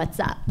that know what's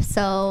up.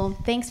 So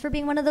thanks for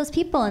being one of those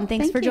people, and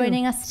thanks for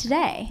joining us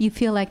today. You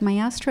feel like my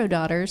astro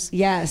daughters.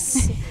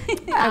 Yes.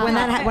 When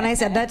I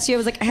said that to you, I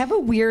was like, I have a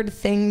weird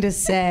thing to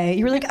say.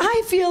 You were like,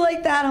 I feel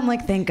like that. I'm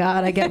like, thank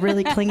God. I get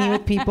really clingy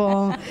with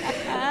people.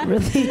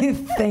 Really,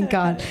 thank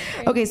God.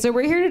 Okay, so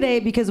we're here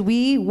today because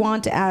we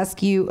want to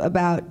ask you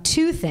about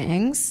 2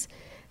 things.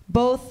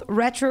 Both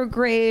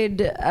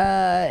retrograde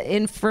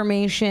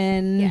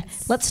information.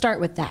 Yes. Let's start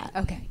with that.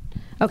 Okay.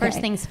 First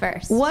things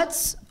first.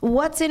 What's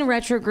in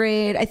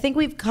retrograde? I think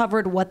we've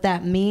covered what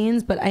that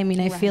means, but I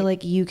mean, I feel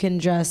like you can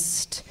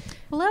just...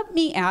 Let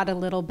me add a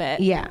little bit.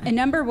 Yeah. And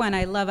number one,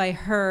 I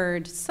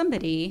heard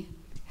somebody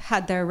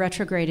had their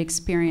retrograde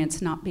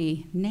experience not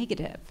be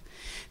negative,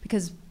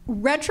 because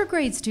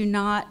retrogrades do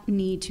not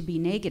need to be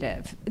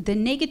negative. The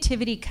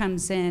negativity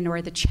comes in, or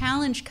the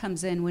challenge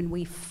comes in, when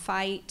we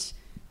fight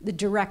the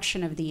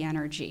direction of the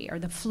energy or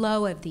the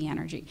flow of the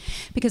energy.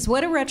 Because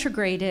what a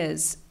retrograde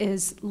is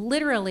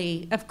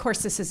literally, of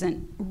course this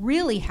isn't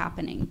really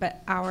happening,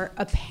 but our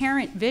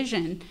apparent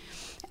vision,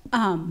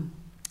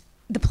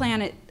 the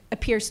planet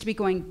appears to be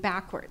going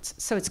backwards.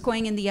 So it's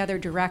going in the other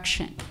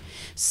direction.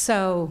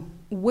 So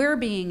we're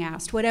being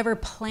asked, whatever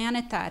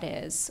planet that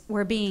is,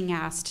 we're being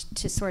asked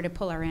to sort of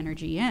pull our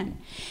energy in.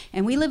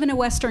 And we live in a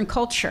Western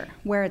culture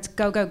where it's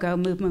go, go, go,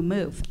 move, move,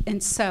 move.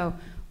 And so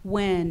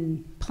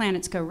when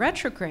planets go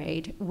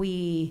retrograde,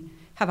 we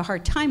have a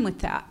hard time with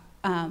that,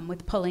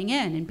 with pulling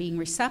in and being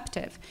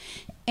receptive.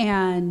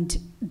 And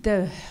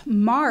the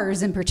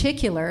Mars in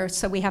particular,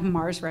 so we have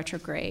Mars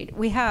retrograde.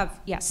 We have,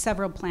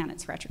 several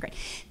planets retrograde.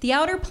 The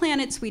outer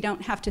planets we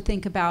don't have to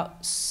think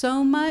about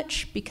so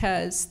much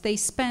because they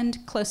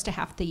spend close to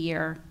half the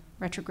year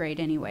retrograde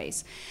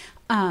anyways.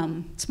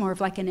 It's more of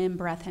like an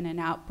in-breath and an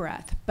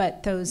out-breath.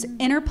 But those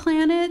inner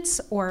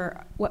planets,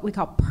 or what we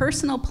call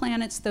personal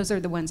planets, those are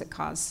the ones that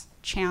cause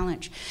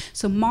challenge.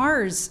 So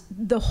Mars,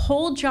 the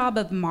whole job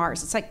of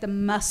Mars, it's like the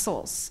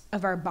muscles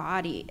of our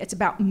body. It's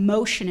about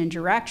motion and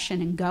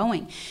direction and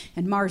going.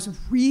 And Mars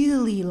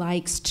really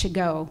likes to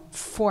go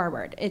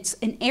forward. It's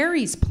an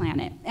Aries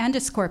planet and a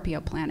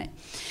Scorpio planet.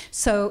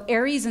 So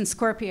Aries and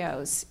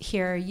Scorpios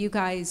here, you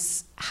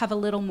guys have a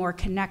little more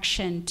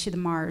connection to the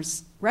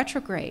Mars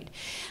retrograde.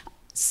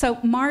 So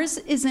Mars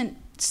isn't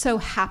so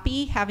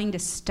happy having to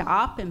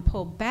stop and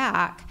pull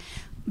back,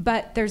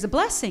 but there's a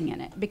blessing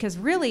in it, because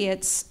really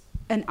it's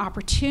an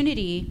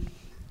opportunity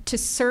to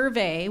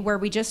survey where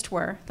we just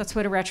were. That's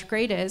what a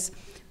retrograde is.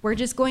 We're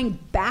just going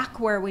back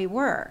where we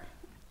were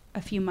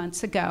a few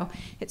months ago.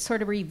 It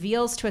sort of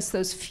reveals to us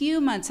those few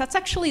months. That's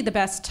actually the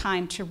best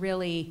time to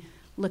really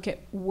look at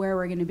where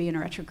we're going to be in a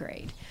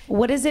retrograde.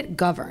 What does it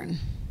govern?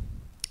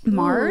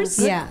 Mars?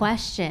 Ooh, good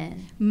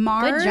question.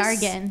 Mars. Good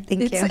jargon.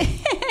 Thank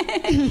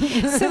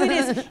you. So it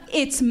is.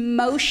 It's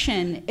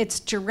motion. It's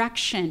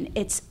direction.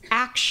 It's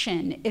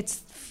action.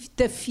 It's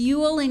the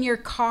fuel in your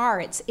car.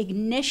 It's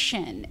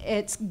ignition.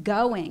 It's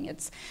going.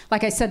 It's,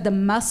 like I said, the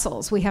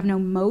muscles. We have no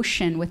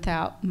motion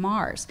without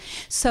Mars.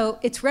 So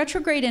it's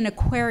retrograde in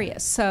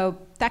Aquarius. So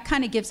that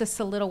kind of gives us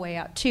a little way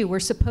out too. We're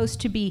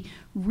supposed to be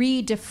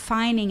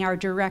redefining our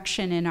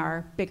direction in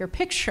our bigger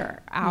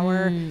picture,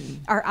 our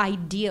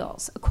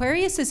ideals.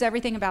 Aquarius is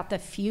everything about the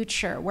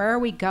future. Where are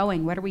we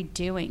going? What are we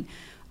doing?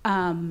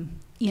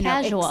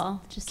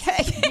 Casual, just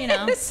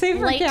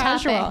super light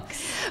casual.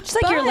 topics. Just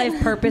like your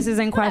life purpose is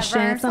in question.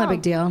 Whatever. It's not a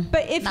big deal.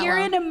 But if Not you're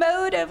well. in a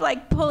mode of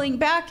like pulling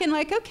back and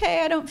like,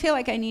 okay, I don't feel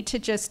like I need to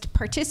just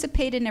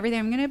participate in everything,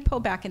 I'm going to pull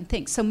back and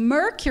think. So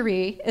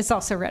Mercury is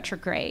also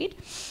retrograde.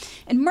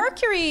 And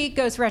Mercury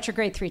goes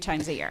retrograde 3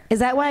 times a year. Is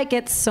that why it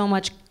gets so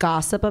much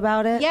gossip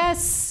about it?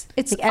 Yes.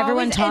 It's like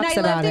everyone always, talks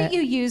and I love about that it.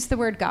 you use the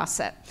word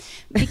gossip,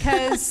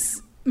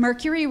 because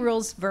Mercury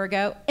rules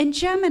Virgo and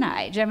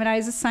Gemini. Gemini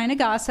is a sign of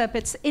gossip.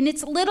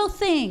 It's little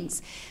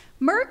things.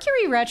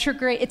 Mercury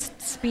retrograde, it's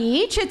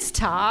speech, it's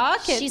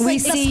talk. She's We like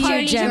see the you,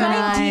 party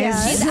Gemini.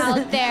 girl. She's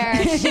out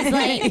there. She's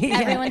like,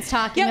 everyone's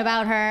talking Yep.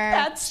 about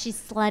her. She's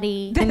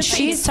slutty. And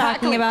she's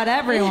talking about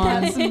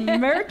everyone. That's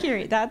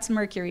Mercury. That's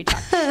Mercury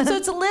talk. So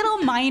it's little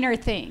minor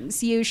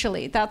things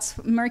usually.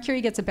 That's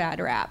Mercury gets a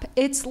bad rap.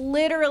 It's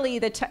literally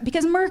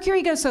because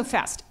Mercury goes so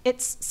fast.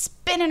 It's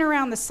spinning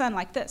around the sun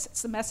like this.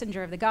 It's the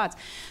messenger of the gods.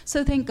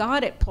 So thank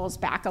God it pulls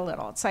back a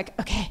little. It's like,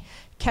 okay,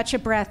 catch a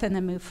breath and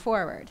then move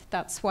forward.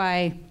 That's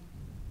why,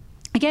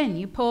 again,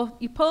 you pull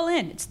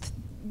in. It's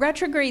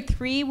retrograde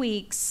 3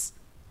 weeks,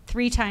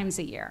 3 times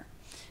a year.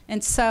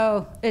 And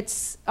so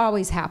it's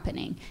always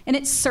happening. And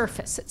it's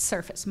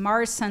surface.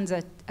 Mars sends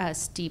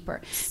us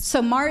deeper.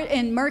 So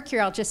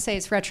Mercury, I'll just say,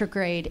 is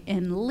retrograde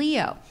in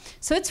Leo.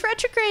 So it's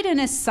retrograde in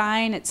a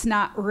sign it's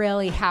not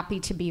really happy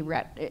to be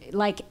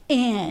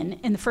in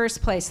the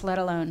first place, let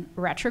alone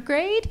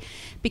retrograde,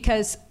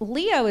 because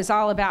Leo is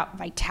all about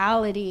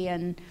vitality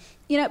and,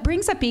 it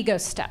brings up ego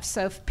stuff.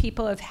 So if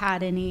people have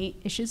had any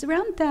issues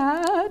around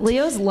that.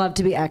 Leos love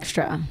to be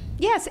extra.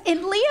 Yes,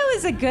 and Leo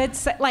is a good,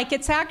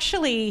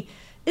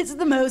 it's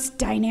the most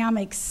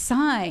dynamic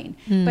sign,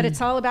 but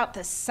it's all about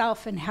the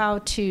self and how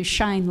to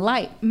shine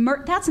light.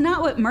 That's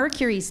not what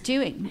Mercury's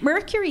doing.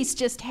 Mercury's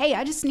just, hey,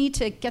 I just need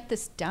to get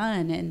this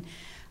done,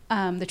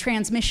 and the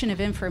transmission of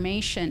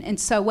information. And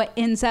so what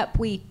ends up,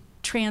 we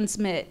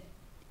transmit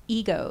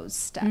ego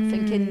stuff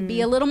and can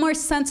be a little more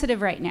sensitive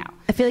right now.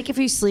 I feel like if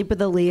you sleep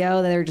with a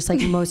Leo, they're just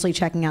like mostly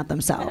checking out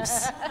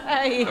themselves.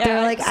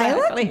 They're like, exactly.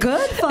 I look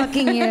good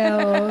fucking you.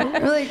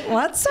 You're like,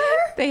 what, sir?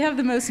 They have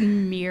the most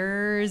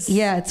mirrors.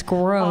 Yeah, it's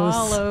gross.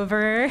 All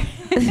over.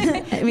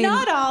 I mean,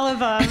 not all of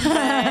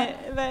them,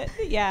 but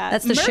yeah.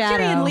 That's the Mercury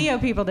shadow. and Leo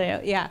people do,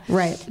 yeah.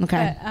 Right,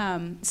 okay.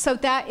 But, so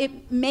that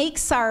it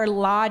makes our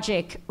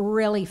logic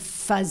really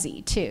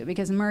fuzzy too,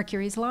 because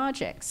Mercury's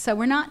logic. So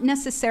we're not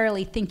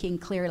necessarily thinking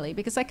clearly,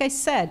 because like I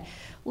said,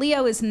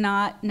 Leo is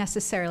not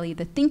necessarily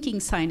the thinking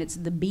sign, it's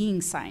the being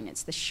sign,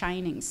 it's the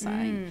shining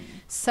sign.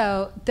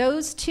 So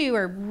those two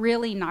are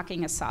really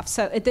knocking us off.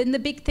 So then the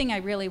big thing I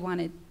really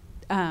wanted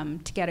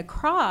to get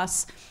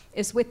across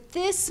is, with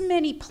this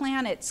many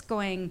planets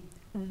going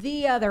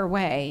the other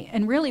way,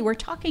 and really we're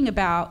talking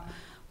about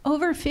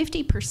over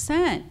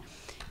 50%,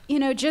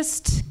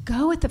 just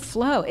go with the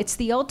flow. It's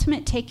the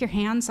ultimate take your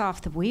hands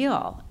off the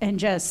wheel and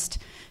just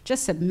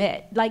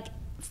submit. Like,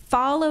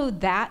 follow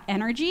that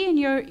energy and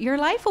your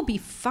life will be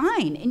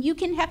fine. And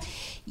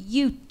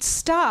you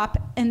stop,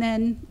 and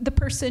then the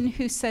person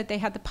who said they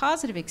had the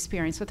positive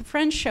experience with a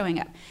friend showing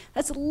up,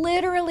 that's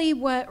literally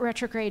what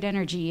retrograde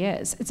energy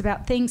is. It's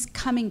about things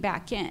coming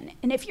back in.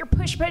 And if you're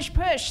push,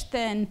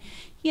 then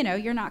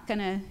you're not going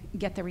to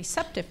get the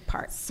receptive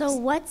part. So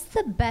what's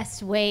the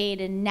best way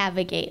to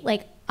navigate?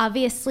 Like,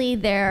 obviously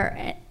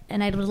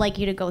and I would like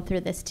you to go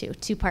through this too,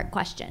 2-part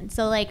question.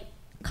 So like,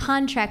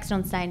 contracts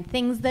don't sign,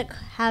 things that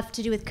have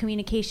to do with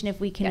communication, if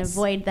we can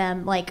avoid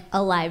them, like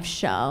a live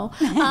show.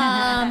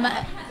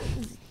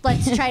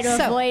 Let's try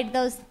to avoid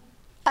those.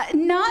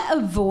 Not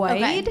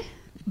avoid,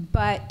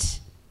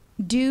 but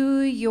do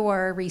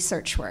your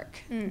research work,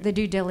 the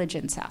due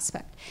diligence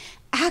aspect.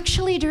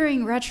 actually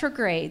during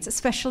retrogrades,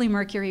 especially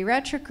Mercury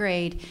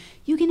retrograde,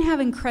 you can have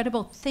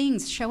incredible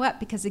things show up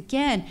because,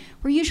 again,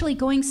 we're usually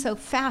going so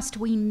fast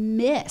we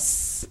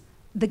miss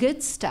the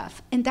good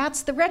stuff. And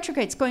that's the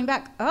retrogrades going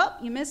back, oh,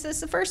 you missed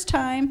this the first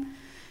time.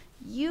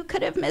 You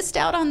could have missed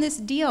out on this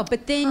deal.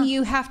 But then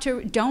you have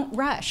to, don't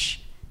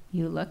rush.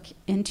 You look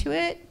into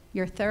it,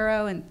 you're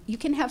thorough, and you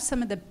can have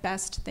some of the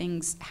best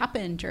things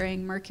happen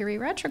during Mercury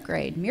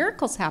retrograde.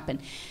 Miracles happen.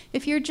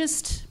 If you're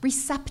just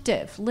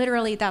receptive,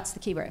 literally that's the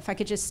key word. If I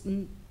could just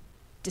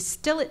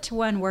distill it to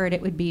one word,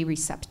 it would be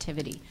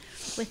receptivity.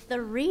 With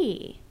the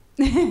re.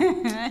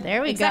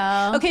 There we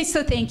go. Okay,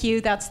 so thank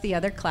you. That's the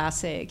other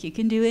classic. You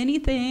can do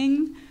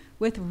anything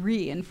with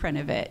re in front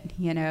of it.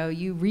 You know,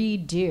 you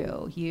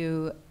redo,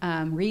 you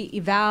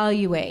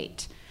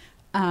reevaluate.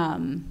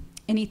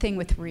 Anything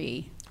with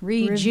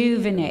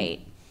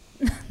rejuvenate.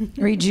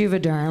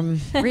 Rejuviderm.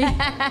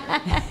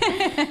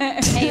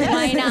 Hey,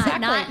 why not? Exactly.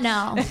 Not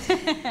no.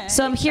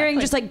 So I'm hearing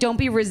just like don't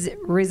be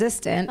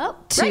resistant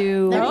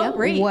to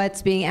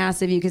what's being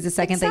asked of you, because the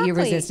second that you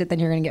resist it, then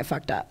you're going to get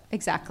fucked up.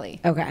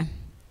 Exactly. Okay.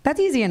 That's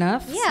easy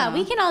enough. Yeah,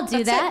 we can all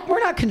do that.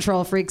 We're not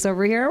control freaks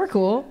over here. We're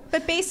cool.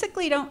 But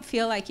basically don't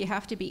feel like you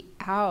have to be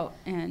out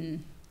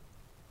and,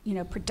 you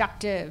know,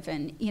 productive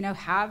and, you know,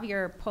 have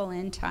your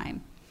pull-in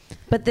time.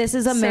 But this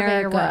is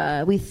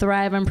America. We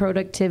thrive on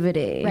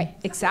productivity. Right.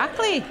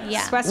 Exactly.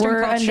 Yeah. It's Western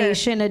We're culture. a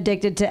nation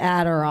addicted to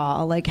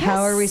Adderall. Like,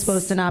 how are we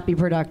supposed to not be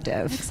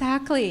productive?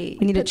 Exactly.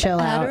 We need to Put chill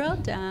the out.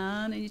 Adderall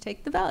down and you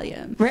take the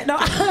Valium. Right, no.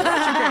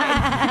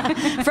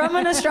 From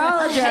an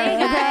astrologer. Hey,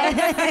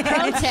 guys.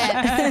 Pro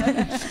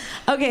tip.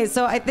 Okay,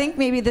 so I think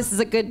maybe this is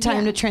a good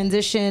time to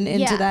transition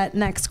into that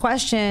next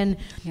question.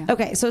 Yeah.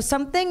 Okay, so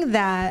something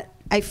that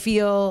I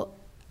feel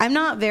I'm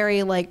not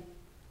very like,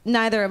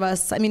 neither of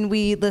us, I mean,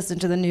 we listen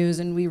to the news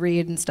and we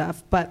read and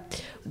stuff,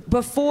 but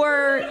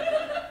before,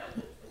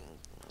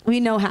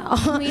 we know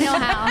how. We know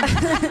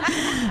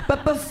how.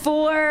 But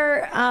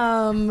before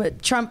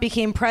Trump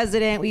became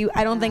president,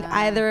 I don't think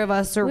either of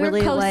us are we were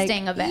really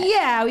coasting like, a bit.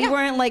 yeah, we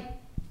weren't like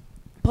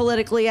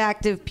politically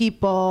active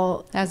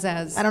people. As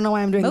I don't know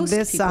why I'm doing most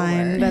this people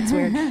sign. were. That's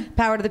weird.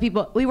 Power to the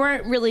people. We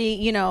weren't really,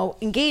 you know,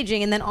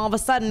 engaging, and then all of a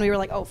sudden we were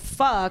like, oh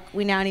fuck,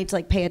 we now need to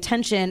like pay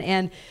attention.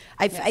 And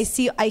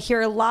I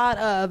hear a lot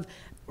of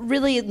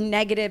really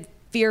negative,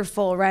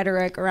 fearful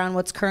rhetoric around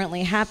what's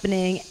currently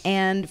happening.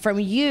 And from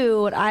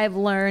you, what I've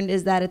learned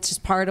is that it's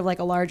just part of like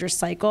a larger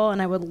cycle.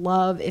 And I would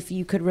love if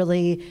you could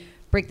really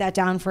break that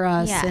down for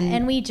us. Yeah,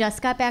 and we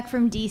just got back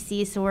from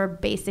DC, so we're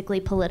basically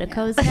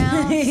politicos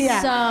now.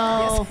 Yeah.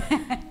 So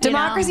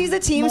democracy's a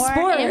team more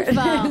sport.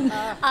 Info.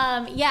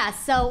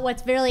 So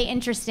what's really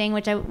interesting,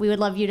 which we would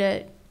love you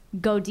to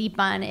go deep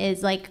on,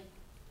 is like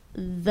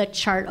the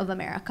chart of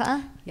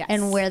America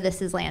and where this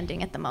is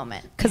landing at the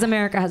moment. Because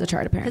America has a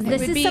chart, apparently.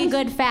 Because this is some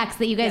good facts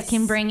that you guys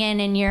can bring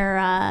in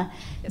your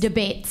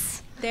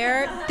debates.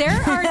 There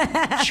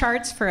are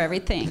charts for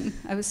everything.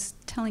 I was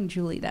telling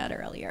Julie that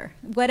earlier.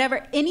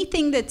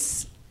 Anything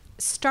that's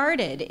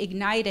started,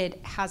 ignited,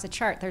 has a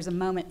chart. There's a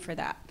moment for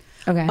that.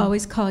 Okay.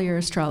 Always call your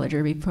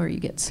astrologer before you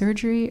get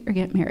surgery or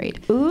get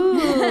married.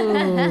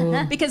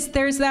 Ooh. Because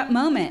there's that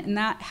moment, and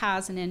that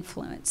has an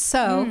influence.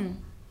 So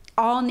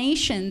all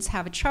nations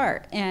have a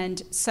chart.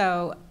 And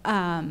so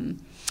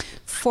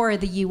for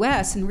the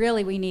U.S., and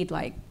really we need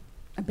like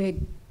a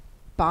big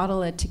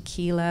bottle of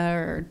tequila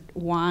or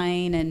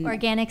wine and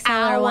Organic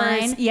Cellar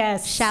Wine.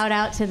 Yes. Shout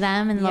out to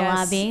them in the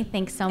lobby.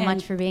 Thanks so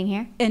much for being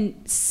here.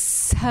 And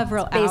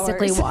several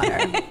Basically hours.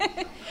 water.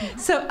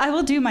 So I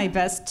will do my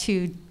best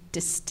to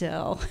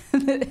distill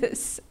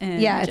this.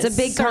 And it's a just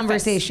big surface.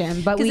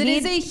 Conversation, but it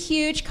is a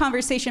huge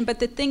conversation. But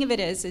the thing of it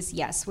is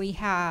yes, we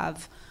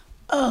have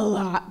a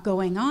lot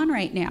going on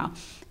right now,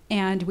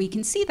 and we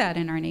can see that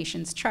in our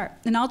nation's chart.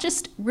 And I'll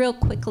just real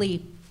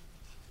quickly.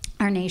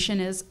 Our nation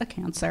is a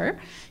Cancer.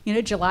 You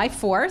know, July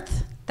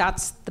 4th,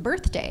 that's the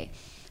birthday.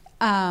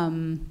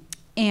 And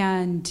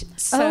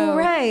so... Oh,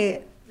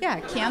 right. Yeah,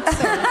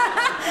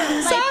 Cancer.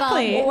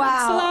 Exactly.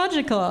 Wow.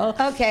 It's logical.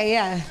 Okay,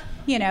 yeah.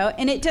 You know,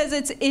 and it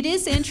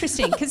is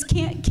interesting because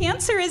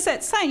Cancer is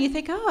that sign. You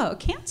think, oh,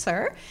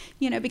 Cancer,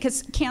 you know,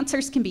 because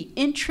Cancers can be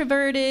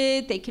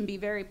introverted. They can be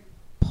very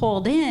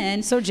pulled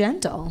in. So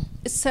gentle.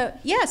 So,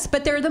 yes,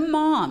 but they're the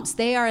moms.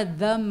 They are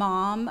the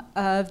mom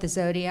of the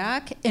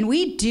zodiac. And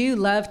we do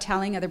love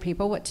telling other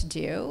people what to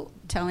do,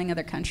 telling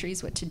other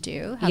countries what to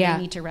do, how they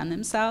need to run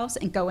themselves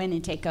and go in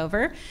and take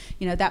over.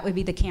 You know, that would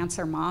be the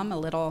Cancer mom, a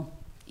little,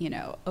 you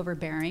know,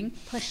 overbearing.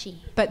 Pushy.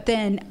 But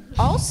then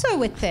also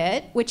with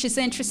it, which is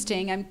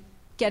interesting, I'm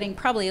getting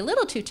probably a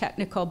little too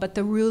technical, but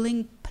the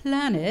ruling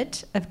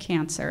planet of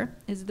Cancer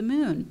is the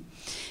moon.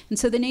 And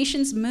so the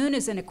nation's moon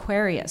is in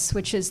Aquarius,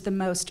 which is the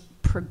most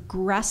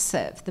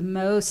progressive, the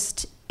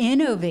most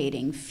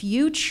innovating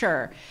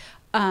future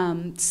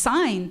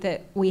sign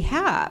that we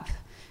have.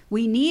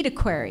 We need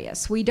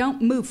Aquarius. We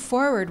don't move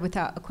forward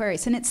without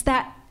Aquarius. And it's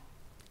that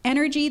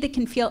energy that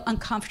can feel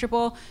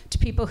uncomfortable to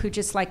people who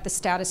just like the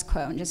status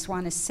quo and just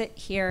want to sit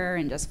here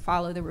and just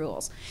follow the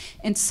rules.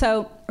 And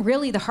so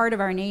really the heart of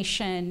our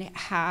nation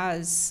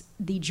has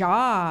the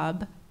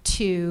job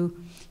to,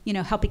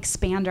 help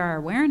expand our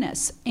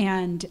awareness.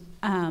 And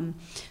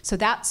so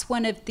that's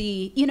one of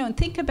the, and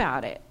think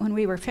about it. When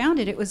we were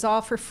founded, it was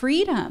all for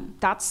freedom.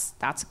 That's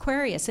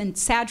Aquarius. And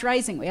Sag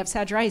Rising, we have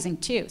Sag Rising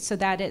too. So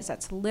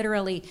that's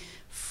literally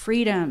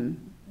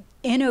freedom.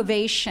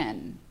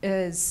 Innovation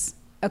is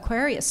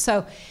Aquarius.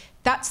 So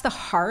that's the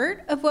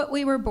heart of what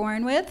we were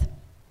born with.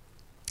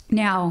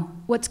 Now,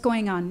 what's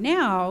going on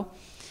now,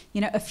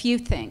 a few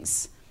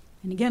things.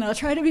 And again, I'll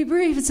try to be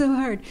brief, it's so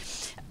hard.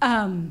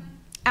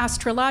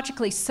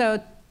 Astrologically,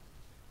 so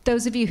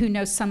those of you who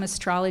know some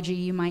astrology,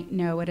 you might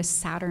know what a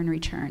Saturn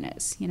return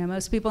is.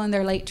 Most people in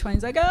their late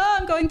 20s like, oh,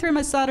 I'm going through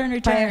my Saturn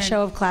return. By a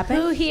show of clapping?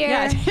 Who here?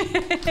 Yeah.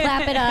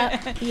 Clap it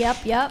up.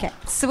 Yep. Okay.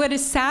 So what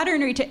is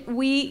Saturn return?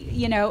 We,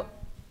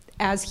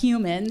 as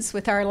humans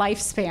with our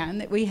lifespan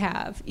that we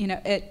have,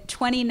 at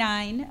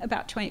 29,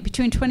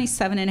 between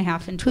 27 and a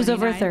half and 29. Who's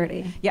over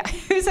 30? Yeah,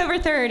 who's over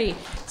 30?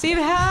 So you've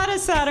had a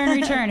Saturn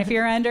return. If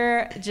you're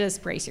under,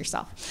 just brace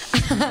yourself.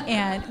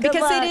 And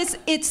because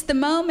it's the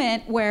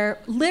moment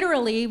where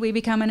literally we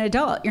become an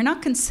adult. You're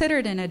not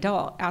considered an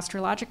adult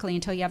astrologically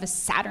until you have a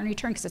Saturn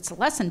return, because it's a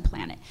lesson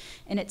planet.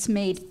 And it's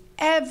made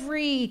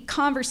every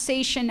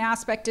conversation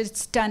aspect,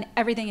 it's done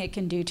everything it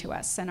can do to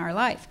us in our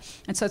life.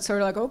 And so it's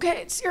sort of like,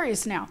 okay, it's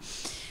serious now.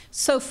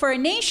 So for a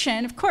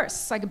nation, of course,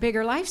 it's like a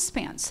bigger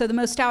lifespan. So the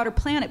most outer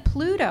planet,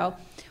 Pluto,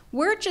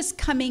 we're just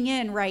coming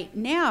in right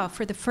now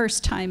for the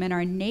first time in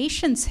our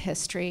nation's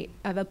history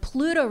of a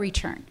Pluto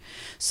return.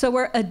 So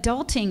we're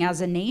adulting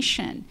as a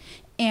nation.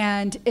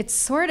 And it's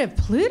sort of,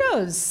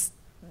 Pluto's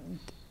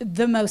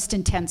the most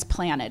intense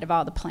planet of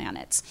all the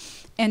planets.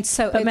 And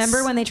so but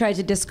remember when they tried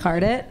to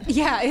discard it?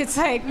 Yeah, it's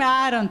like, nah,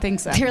 I don't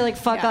think so. You're like,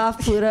 fuck off,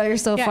 Pluto, you're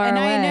so far and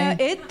away. I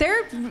know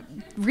they're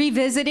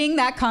revisiting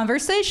that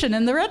conversation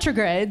in the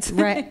retrogrades.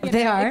 Right,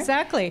 they are?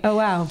 Exactly. Oh,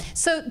 wow.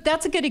 So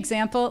that's a good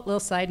example,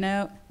 little side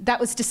note, that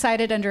was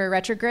decided under a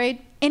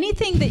retrograde.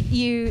 Anything that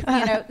you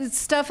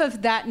stuff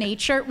of that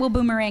nature will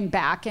boomerang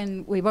back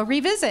and we will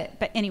revisit.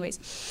 But anyways,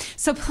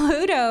 so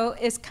Pluto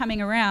is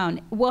coming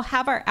around. We'll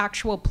have our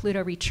actual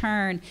Pluto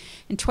return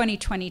in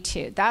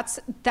 2022. That's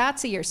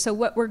a year. So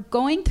what we're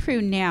going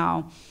through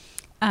now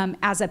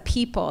as a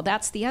people,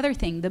 that's the other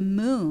thing. The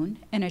moon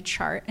in a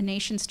chart, a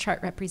nation's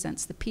chart,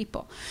 represents the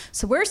people.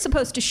 So we're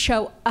supposed to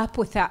show up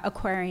with that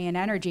Aquarian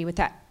energy, with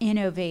that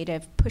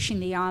innovative, pushing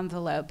the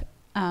envelope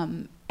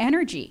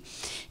energy.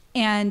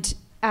 And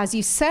as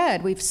you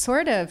said, we've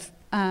sort of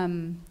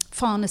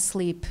fallen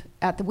asleep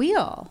at the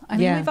wheel. I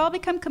mean, we've all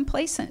become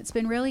complacent. It's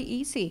been really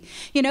easy.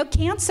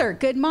 Cancer,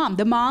 good mom,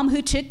 the mom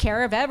who took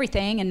care of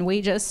everything, and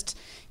we just,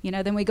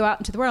 then we go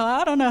out into the world.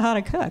 I don't know how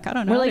to cook. I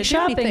don't know. We're how like to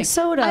shopping, do anything.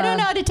 soda. I don't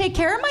know how to take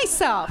care of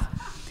myself.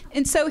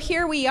 And so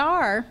here we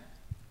are,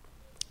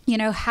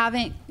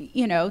 having,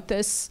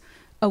 this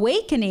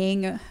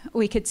awakening,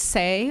 we could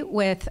say,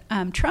 with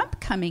Trump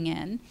coming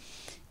in.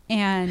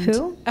 And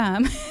who?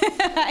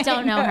 I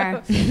don't know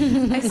her.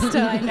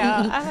 I know.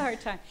 I have a hard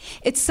time.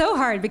 It's so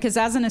hard because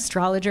as an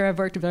astrologer, I've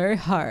worked very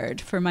hard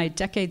for my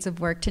decades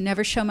of work to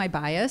never show my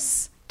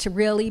bias, to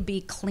really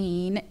be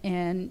clean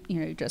and,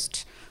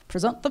 just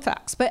present the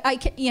facts. But I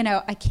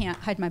can't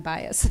hide my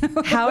bias.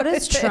 How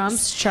does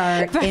Trump's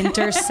chart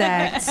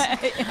intersect?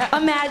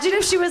 Imagine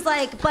if she was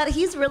like, but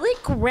he's really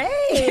great.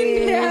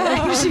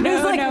 She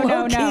was like,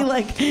 low-key,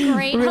 like,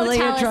 great really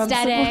hotel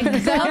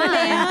aesthetic.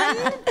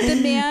 The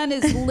man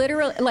is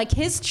literally, like,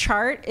 his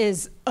chart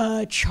is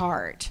a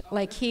chart.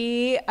 Like,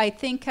 I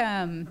think,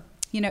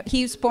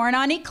 he was born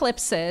on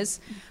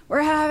eclipses.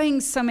 We're having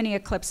so many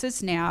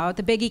eclipses now.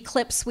 The big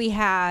eclipse we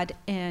had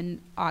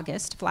in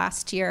August of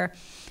last year,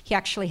 he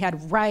actually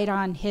had right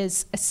on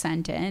his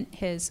ascendant,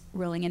 his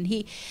ruling. And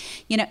he,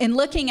 in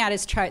looking at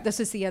his chart, this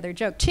is the other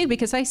joke too,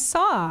 because I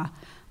saw,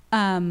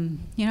 dang,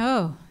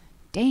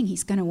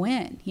 he's going to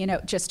win.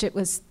 It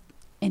was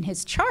in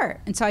his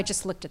chart. And so I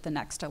just looked at the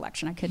next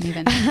election. I couldn't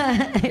even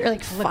You're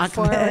like, fuck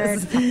forward.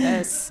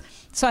 This.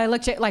 So I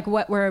looked at like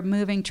what we're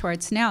moving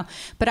towards now.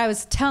 But I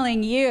was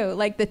telling you,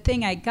 like the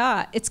thing I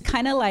got, it's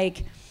kind of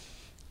like,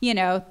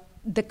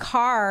 the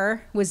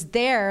car was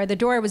there, the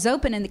door was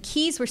open, and the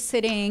keys were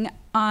sitting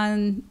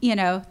on,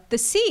 the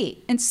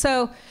seat. And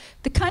so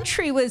the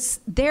country was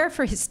there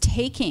for his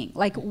taking.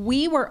 Like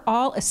we were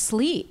all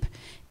asleep.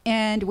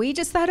 And we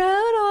just thought, oh,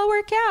 it'll all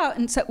work out.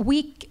 And so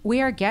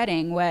we are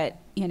getting what,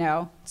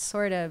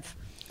 sort of.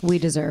 We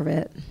deserve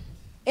it.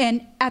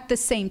 And at the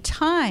same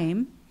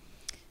time,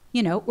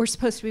 we're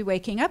supposed to be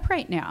waking up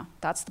right now.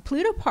 That's the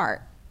Pluto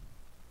part.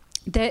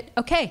 That,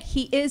 okay,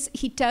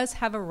 he does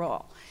have a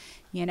role,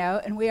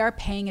 and we are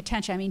paying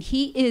attention. I mean,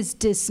 he is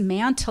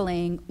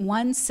dismantling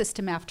one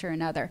system after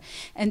another.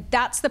 And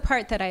that's the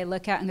part that I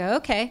look at and go,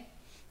 okay,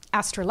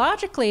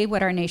 astrologically,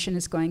 what our nation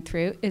is going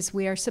through is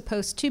we are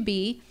supposed to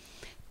be,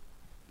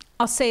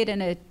 I'll say it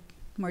in a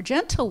more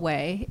gentle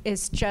way,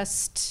 is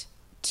just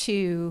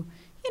to,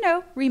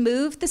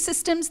 remove the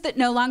systems that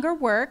no longer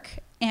work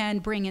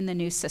and bring in the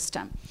new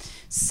system.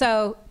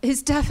 So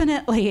he's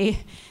definitely,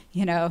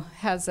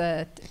 has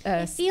a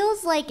it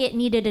feels like it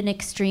needed an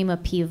extreme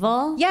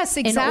upheaval. Yes,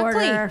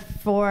 exactly. In order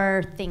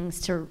for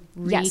things to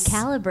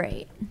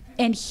recalibrate.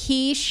 And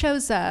he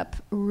shows up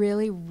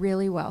really,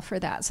 really well for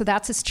that. So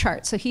that's his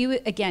chart. So he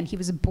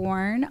was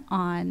born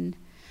on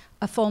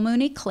a full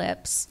moon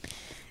eclipse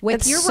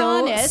with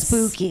Uranus.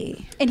 So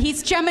spooky. And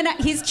he's Gemini.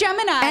 And he's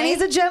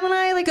a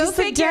Gemini, like, go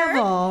figure. The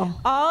devil.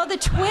 All the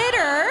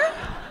Twitter.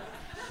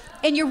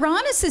 And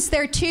Uranus is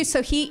there too.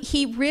 So he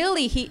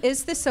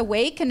is this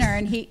awakener,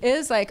 and he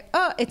is like,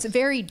 it's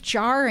very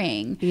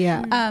jarring.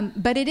 Yeah.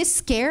 But it is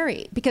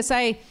scary because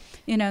I'm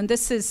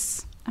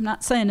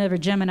not saying every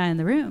Gemini in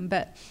the room,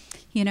 but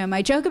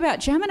my joke about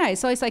Gemini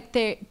is always like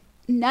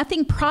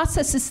nothing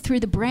processes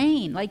through the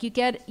brain. Like you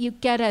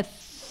get a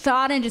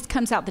thought and it just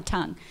comes out the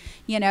tongue,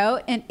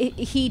 and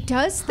he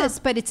does this,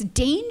 but it's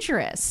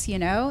dangerous,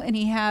 and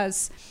he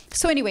has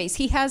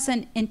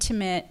an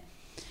intimate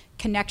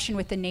connection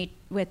with the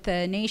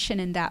nation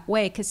in that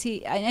way,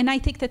 and I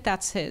think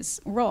that's his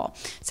role.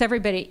 So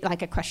everybody,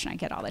 like, a question I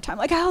get all the time,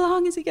 like, how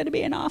long is he going to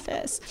be in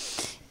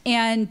office?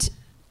 And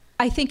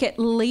I think at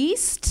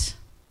least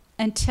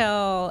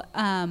until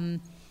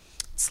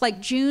it's like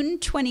June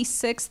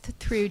 26th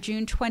through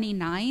June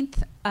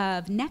 29th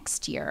of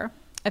next year,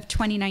 of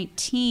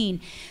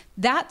 2019.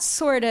 That's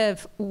sort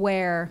of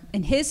where,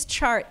 in his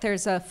chart,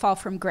 there's a fall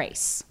from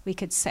grace, we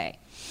could say.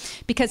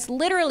 Because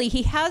literally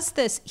he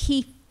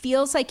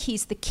feels like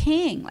he's the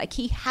king. Like,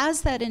 he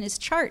has that in his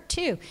chart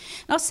too.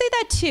 And I'll say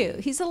that too.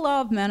 He's a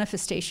law of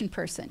manifestation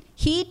person.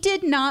 He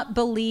did not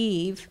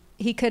believe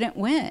he couldn't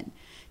win.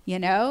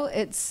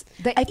 It's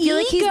the I feel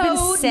like he's been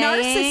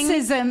saying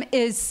narcissism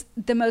is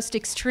the most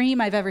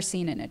extreme I've ever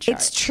seen in a chart.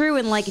 It's true.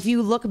 And like, if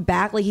you look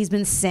back, like, he's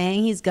been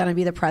saying he's going to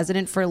be the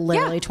president for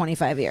literally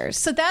 25 years.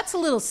 So that's a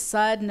little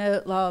side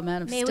note, law of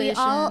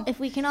manifestation. If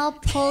we can all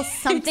pull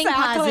something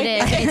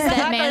positive, it's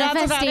that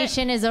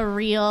manifestation is a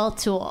real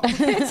tool.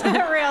 It's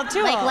a real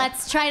tool. Like,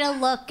 let's try to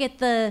look at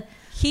the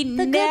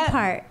good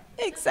part.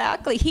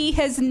 Exactly. He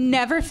has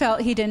never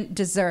felt he didn't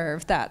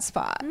deserve that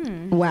spot.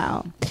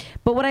 Wow.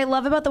 But what I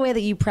love about the way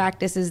that you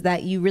practice is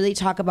that you really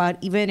talk about,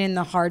 even in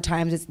the hard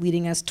times, it's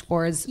leading us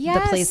towards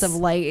the place of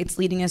light. It's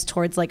leading us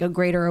towards like a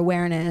greater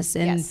awareness.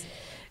 And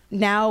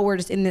now we're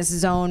just in this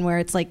zone where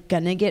it's like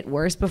gonna get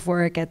worse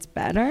before it gets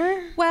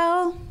better.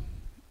 Well,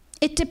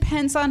 it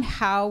depends on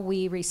how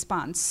we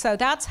respond. So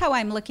that's how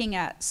I'm looking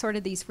at sort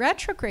of these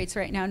retrogrades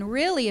right now. And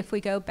really, if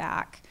we go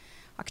back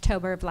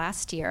October of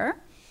last year,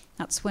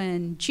 that's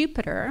when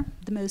Jupiter,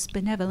 the most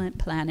benevolent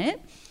planet,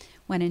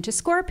 went into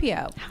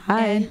Scorpio.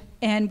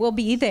 And we'll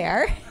be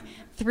there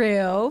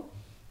through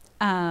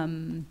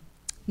November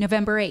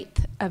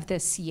 8th of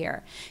this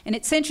year. And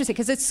it's interesting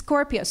because it's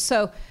Scorpio.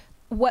 So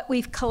what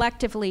we've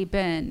collectively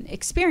been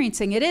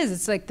experiencing,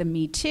 it's like the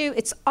Me Too.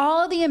 It's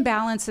all the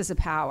imbalances of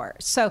power.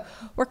 So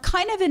we're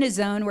kind of in a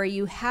zone where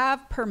you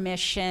have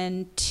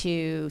permission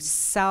to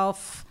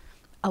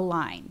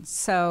self-align.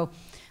 So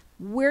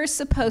we're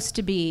supposed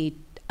to be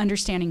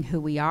understanding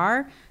who we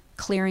are,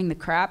 clearing the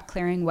crap,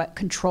 clearing what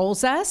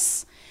controls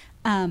us.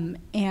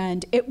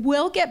 And it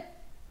will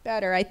get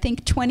better. I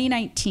think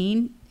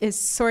 2019 is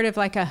sort of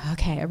like a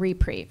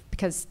reprieve,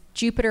 because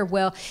Jupiter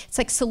it's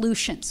like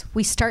solutions.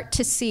 We start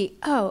to see,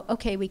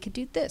 we could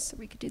do this, or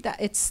we could do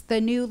that. It's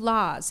the new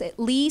laws. At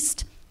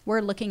least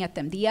we're looking at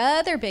them. The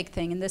other big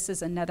thing, and this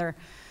is another,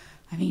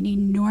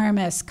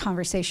 enormous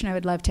conversation I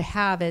would love to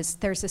have, is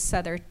there's this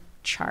other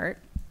chart,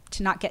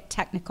 to not get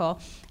technical.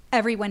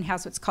 Everyone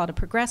has what's called a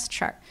progress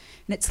chart.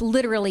 And it's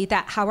literally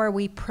that. How are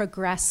we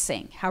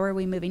progressing? How are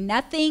we moving?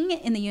 Nothing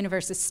in the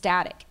universe is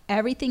static.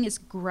 Everything is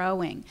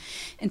growing.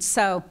 And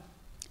so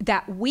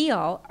that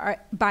wheel,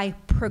 by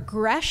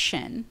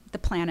progression, the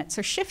planets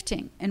are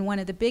shifting. And one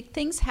of the big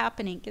things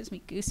happening, gives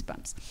me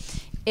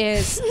goosebumps,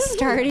 is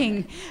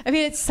starting,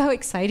 it's so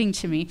exciting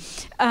to me,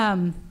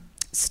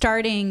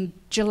 starting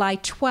July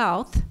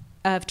 12th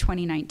of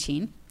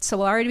 2019. So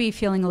we'll already be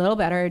feeling a little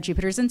better.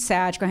 Jupiter's in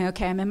Sag, going,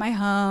 okay, I'm in my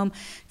home,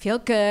 feel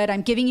good.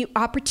 I'm giving you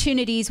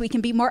opportunities. We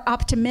can be more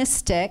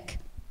optimistic.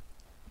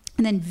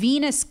 And then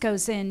Venus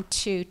goes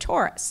into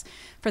Taurus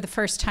for the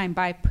first time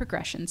by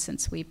progression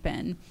since we've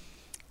been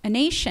a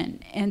nation.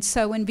 And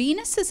so when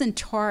Venus is in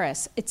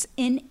Taurus, it's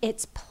in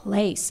its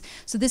place.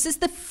 So this is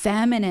the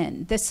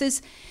feminine. This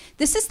is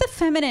the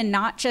feminine,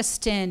 not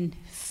just in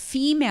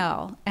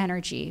female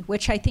energy,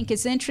 which I think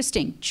is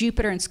interesting.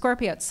 Jupiter and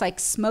Scorpio, it's like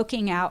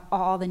smoking out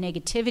all the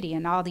negativity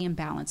and all the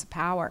imbalance of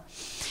power.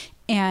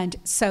 And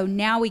so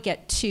now we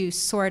get to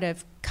sort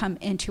of come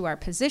into our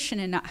position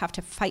and not have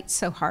to fight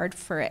so hard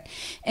for it.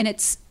 And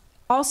it's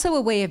also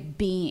a way of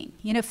being.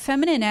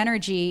 Feminine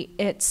energy,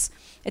 it's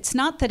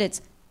not that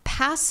it's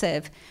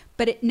passive,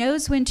 but it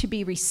knows when to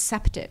be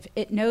receptive.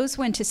 It knows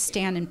when to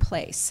stand in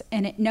place,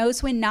 and it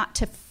knows when not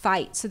to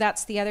fight. So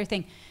that's the other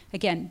thing.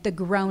 Again, the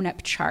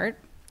grown-up chart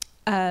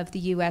of the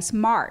U.S.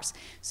 Mars.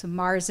 So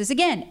Mars is,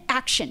 again,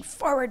 action,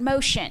 forward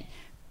motion,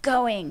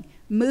 going,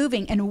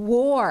 moving, and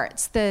war.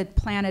 It's the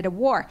planet of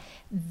war.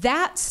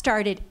 That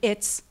started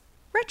its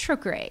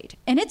retrograde,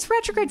 and it's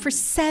retrograde for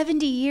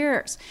 70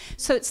 years.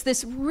 So it's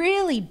this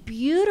really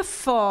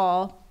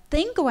beautiful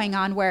thing going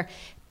on where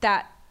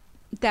that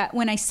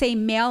when I say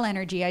male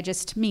energy, I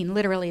just mean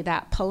literally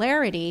that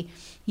polarity.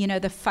 You know,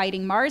 the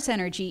fighting Mars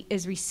energy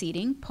is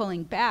receding,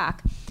 pulling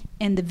back,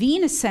 and the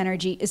Venus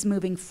energy is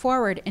moving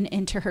forward and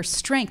into her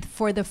strength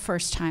for the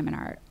first time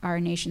in our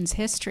nation's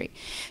history.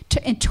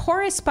 And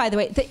Taurus, by the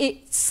way,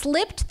 it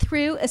slipped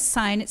through a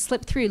sign. It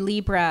slipped through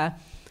Libra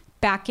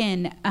back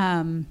in,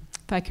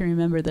 if I can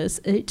remember this,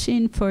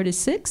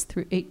 1846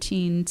 through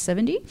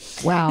 1870.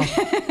 Wow.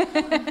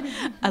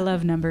 I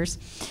love numbers.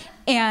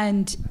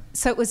 And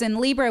so it was in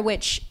Libra,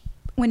 which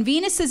when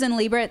Venus is in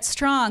Libra, it's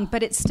strong,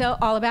 but it's still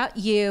all about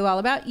you,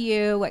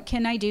 what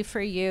can I do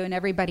for you and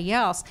everybody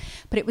else.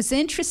 But it was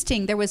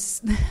interesting.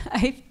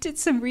 I did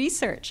some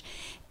research,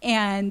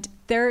 and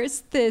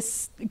there's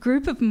this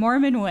group of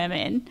Mormon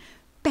women,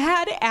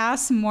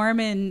 badass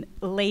Mormon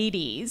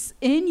ladies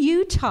in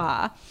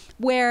Utah,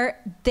 where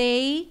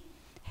they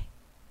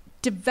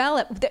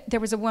developed, there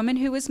was a woman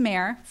who was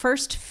mayor,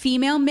 first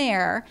female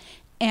mayor,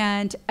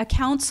 and a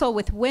council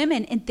with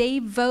women, and they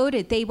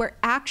voted. They were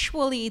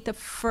actually the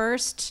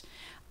first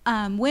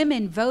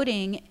women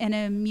voting in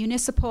a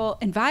municipal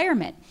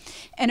environment.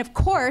 And of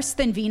course,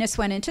 then Venus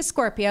went into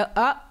Scorpio.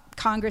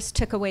 Congress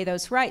took away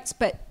those rights,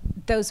 but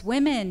those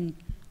women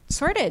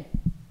sort of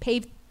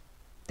paved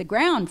the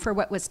ground for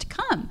what was to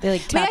come. They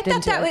like tapped I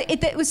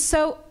thought that was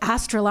so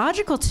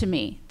astrological to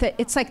me, that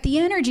it's like the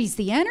energy's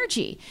the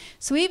energy.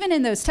 So even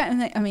in those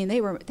times, I mean,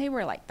 they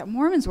were like, the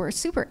Mormons were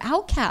super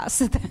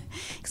outcasts.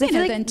 Because I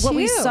feel like what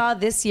we saw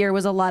this year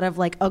was a lot of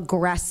like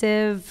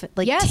aggressive,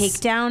 like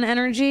takedown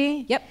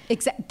energy. Yep,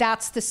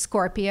 that's the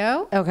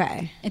Scorpio.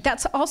 Okay. And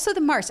that's also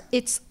the Mars.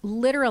 It's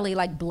literally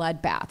like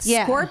bloodbaths.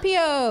 Yeah.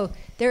 Scorpio,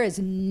 there is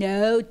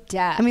no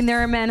death. I mean,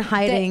 there are men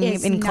hiding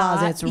in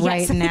closets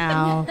right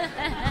now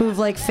who've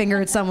like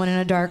fingered someone in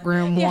a dark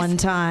room one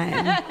time.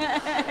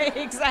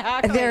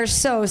 Exactly. They're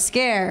so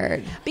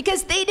scared.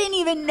 Because they didn't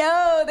even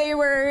know they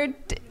were,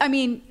 I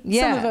mean,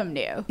 some of them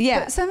knew.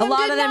 Yeah, but some a of them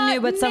lot did of them not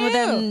knew, but some of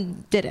know.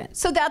 them didn't.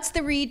 So that's the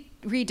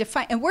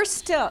redefine. And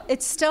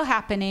it's still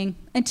happening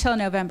until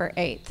November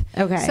 8th.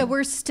 Okay. So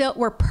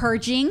we're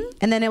purging.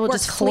 And then it will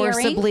just clearing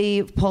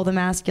forcibly pull the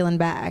masculine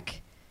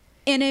back.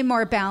 In a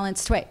more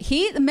balanced way.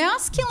 The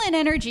masculine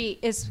energy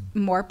is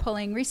more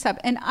pulling resub.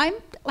 And I'm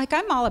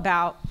all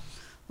about,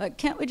 like,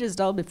 can't we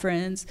just all be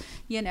friends?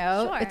 You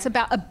know, Sure. It's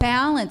about a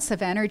balance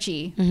of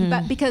energy,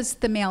 but because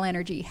the male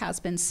energy has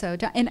been so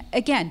done. And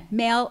again,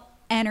 male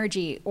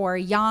energy or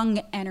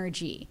yang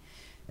energy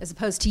as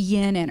opposed to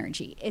yin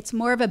energy. It's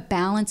more of a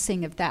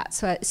balancing of that.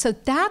 So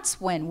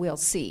that's when we'll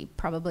see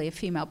probably a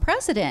female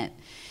president.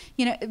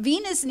 You know,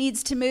 Venus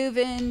needs to move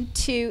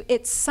into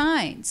its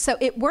sign. So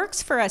it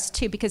works for us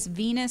too, because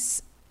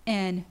Venus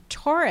in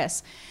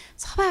Taurus,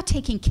 it's all about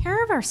taking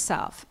care of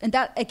ourselves. And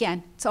that,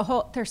 again,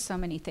 there's so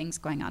many things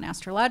going on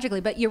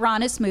astrologically, but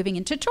Uranus moving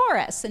into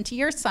Taurus, into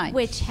your sign.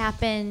 Which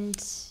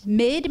happened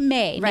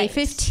mid-May, right.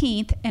 May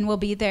 15th, and will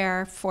be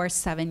there for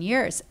 7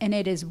 years. And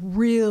it is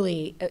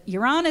really,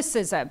 Uranus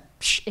is it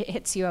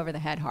hits you over the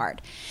head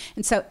hard.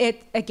 And so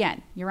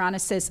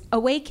Uranus is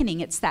awakening.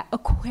 It's that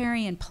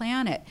Aquarian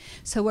planet.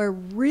 So we're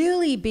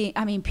really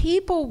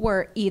people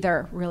were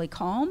either really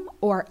calm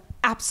or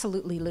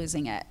absolutely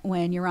losing it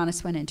when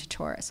Uranus went into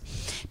Taurus,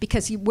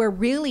 because we're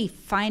really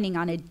finding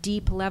on a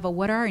deep level,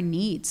 what are our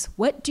needs?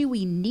 What do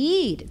we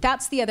need?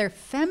 That's the other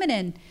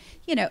feminine,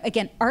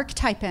 again,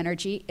 archetype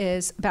energy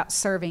is about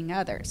serving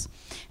others.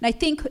 And I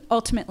think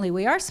ultimately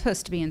we are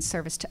supposed to be in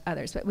service to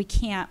others, but we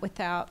can't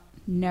without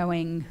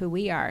knowing who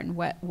we are and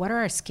what are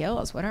our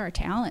skills, what are our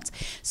talents.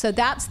 So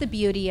that's the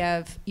beauty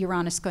of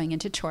Uranus going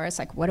into Taurus.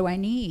 Like, what do I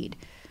need?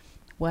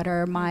 What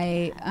are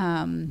my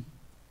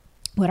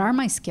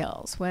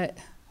skills? What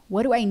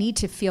do I need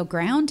to feel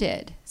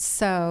grounded?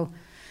 So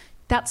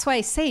that's why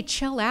I say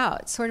chill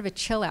out. It's sort of a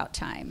chill out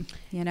time,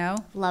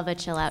 Love a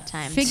chill out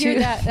time. Figure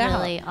that out.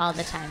 Really all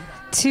the time.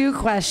 2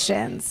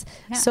 questions.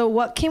 Yeah. So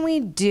what can we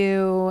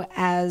do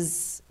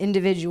as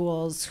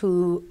individuals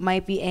who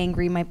might be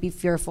angry, might be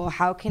fearful?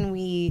 How can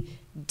we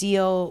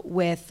deal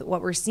with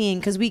what we're seeing?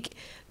 Because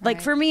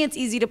for me, it's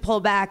easy to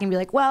pull back and be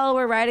like, well,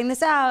 we're writing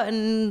this out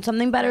and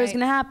something better is going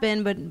to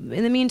happen. But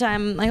in the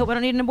meantime, I hope I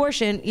don't need an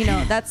abortion.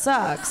 That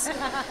sucks.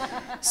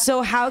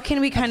 So how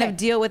can we kind of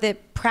deal with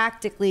it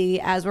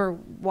practically as we're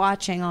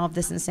watching all of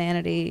this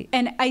insanity?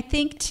 And I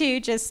think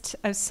too,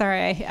 I'm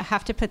sorry, I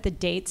have to put the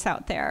dates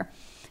out there.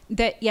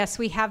 That yes,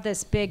 we have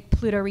this big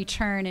Pluto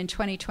return in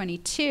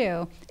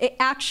 2022. It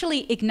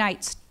actually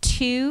ignites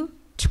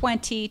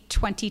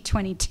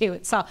 2/20/2022.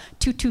 It's all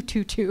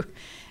 2222.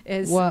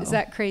 Is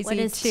that crazy? What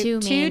does 2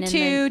 mean in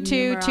the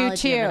numerology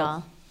of it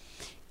all?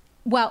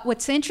 Well,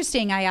 what's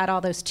interesting, I add all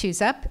those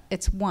 2s up.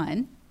 It's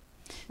 1.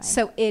 Right.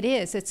 So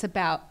it's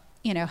about,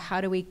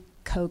 how do we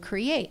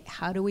co-create?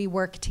 How do we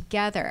work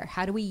together?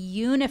 How do we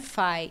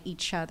unify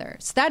each other?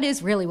 So that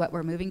is really what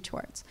we're moving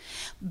towards.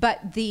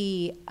 But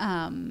the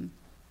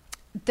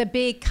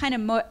big kind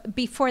of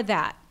before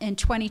that, in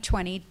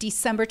 2020,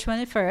 December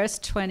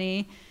 21st,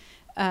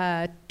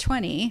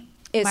 20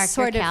 is Mark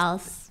sort your of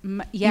cows.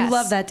 Yes. You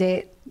love that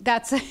date.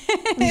 That's,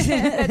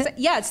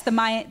 it's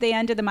the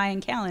end of the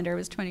Mayan calendar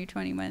was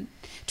 2021,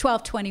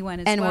 12/21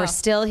 as And well. we're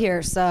still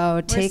here,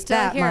 so take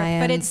that,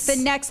 Mayans. But it's the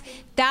next,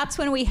 that's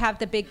when we have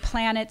the big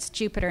planets,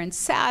 Jupiter and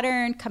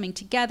Saturn, coming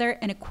together,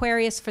 and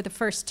Aquarius for the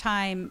first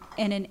time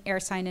in an air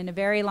sign in a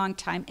very long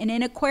time, and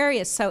in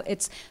Aquarius, so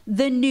it's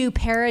the new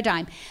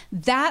paradigm.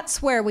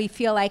 That's where we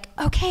feel like,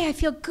 okay, I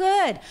feel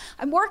good.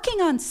 I'm working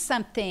on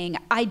something.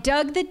 I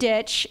dug the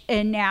ditch,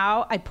 and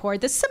now I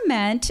poured the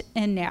cement,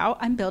 and now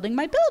I'm building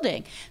my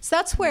building. So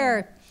that's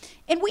where,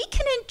 and we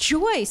can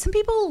enjoy, some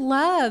people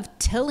love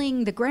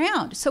tilling the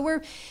ground. So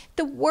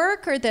the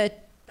work or the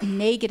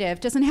negative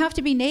doesn't have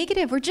to be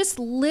negative. We're just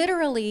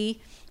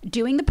literally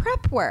doing the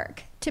prep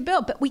work to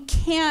build, but we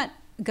can't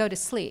go to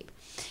sleep.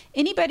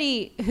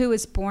 Anybody who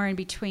was born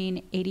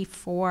between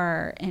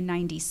 84 and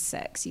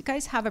 96, you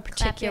guys have a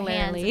particularly...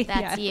 Clap your hands if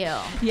that's you.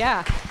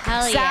 Yeah,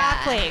 Hell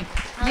exactly. Yeah.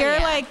 Hell You're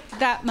yeah. like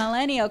that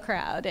millennial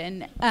crowd,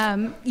 and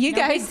you No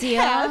guys big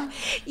deal. have...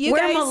 We're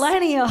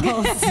millennials.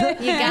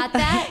 You got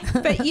that?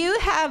 But you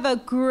have a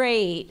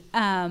great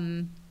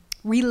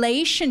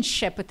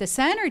relationship with this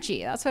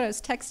energy. That's what I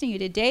was texting you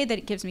today, that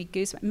it gives me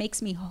goosebumps. It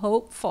makes me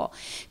hopeful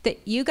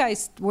that you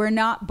guys were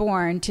not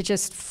born to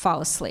just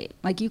fall asleep.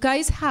 Like, you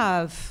guys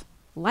have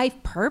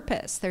life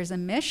purpose. There's a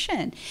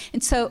mission.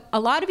 And so a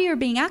lot of you are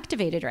being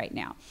activated right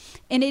now.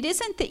 And it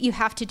isn't that you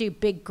have to do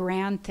big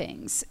grand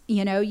things.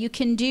 You know, you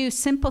can do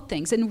simple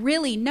things. And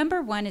really,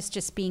 number one is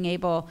just being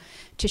able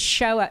to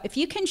show up. If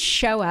you can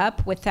show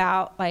up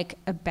without like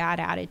a bad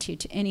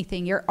attitude to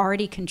anything, you're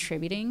already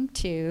contributing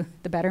to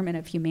the betterment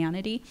of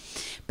humanity.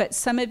 But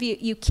some of you,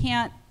 you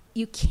can't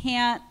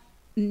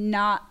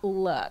not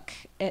look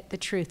at the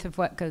truth of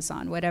what goes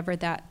on, whatever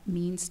that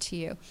means to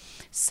you.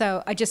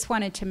 So I just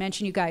wanted to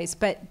mention you guys,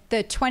 but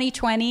the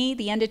 2020,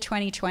 the end of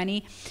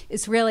 2020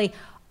 is really,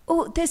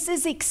 oh, this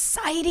is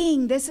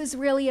exciting. This is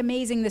really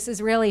amazing. This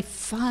is really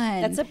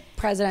fun. That's a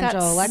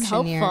presidential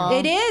election year.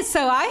 It is.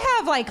 So I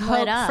have like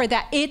hope up. for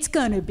that. It's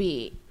going to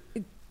be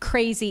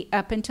crazy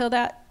up until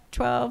that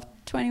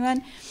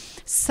 12/21.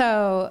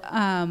 So,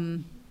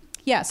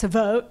 yeah, so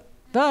vote.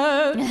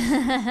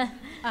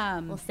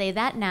 We'll say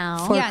that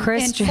now. For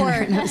Christian.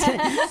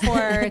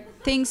 For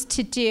things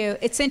to do.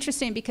 It's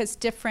interesting because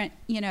different,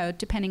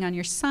 depending on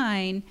your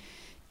sign,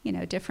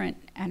 different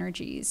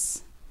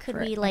energies. Could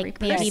for we every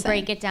like maybe person.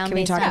 break it down Can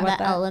we based talk on about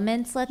the that?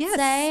 elements, let's Yes,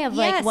 say, of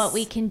yes. like what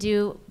we can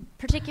do,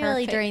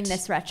 particularly during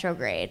Perfect. this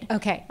retrograde.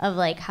 Okay. Of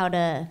like how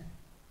to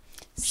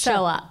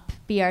show up,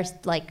 be our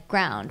like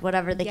ground,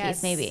 whatever the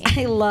case may be.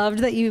 I loved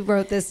that you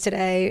wrote this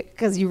today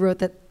because you wrote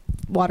that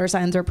water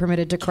signs are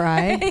permitted to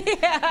cry.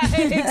 Yeah,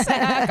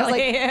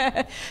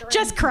 exactly.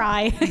 Just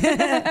cry.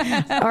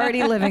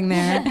 Already living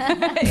there.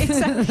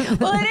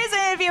 Well, it isn't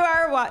if you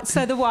are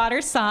so the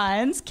water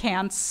signs: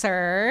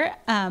 Cancer,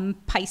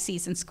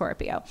 Pisces, and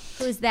Scorpio.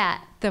 Who's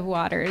that? The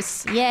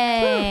waters.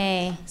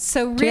 Yay.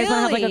 So really, Do you guys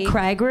want to have like a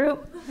cry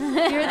group?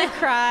 You're the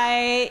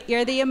cry,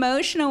 you're the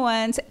emotional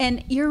ones,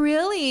 and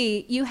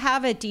you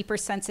have a deeper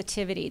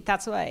sensitivity.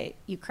 That's why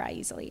you cry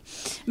easily.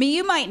 I mean,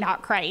 you might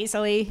not cry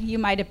easily. You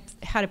might have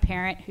had a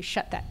parent who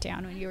shut that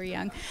down when you were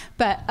young.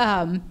 But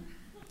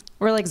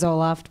We're like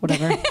Zoloft,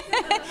 whatever.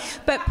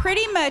 but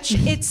pretty much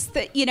it's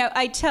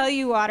I tell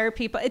you, water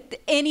people,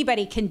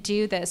 anybody can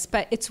do this,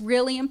 but it's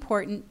really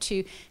important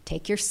to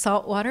take your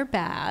saltwater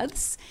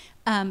baths.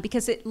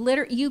 Because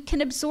you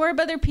can absorb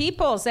other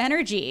people's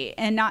energy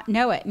and not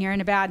know it, and you're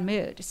in a bad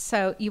mood.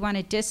 So you want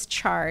to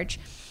discharge.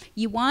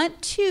 You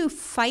want to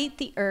fight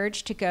the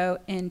urge to go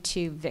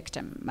into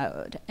victim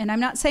mode. And I'm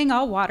not saying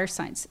all water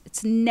signs.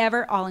 It's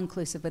never all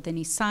inclusive with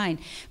any sign.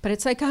 But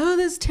it's like, oh,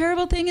 this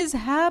terrible thing is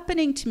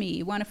happening to me.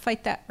 You want to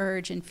fight that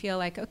urge and feel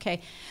like,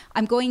 okay,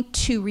 I'm going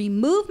to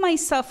remove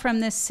myself from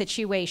this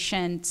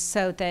situation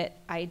so that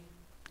I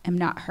am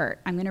not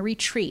hurt. I'm going to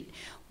retreat.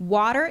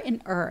 Water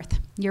and earth,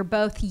 you're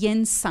both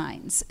yin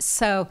signs.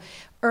 So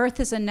earth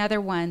is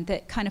another one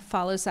that kind of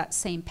follows that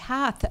same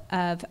path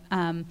of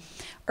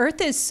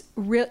earth is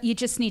real. You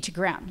just need to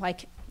ground,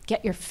 like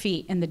get your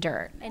feet in the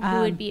dirt. And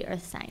who would be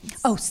earth signs?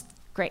 Oh,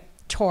 great.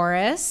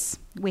 Taurus.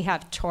 We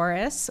have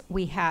Taurus.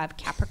 We have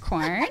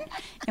Capricorn.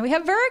 And we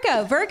have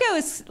Virgo. Virgo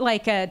is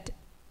like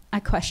I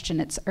question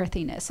its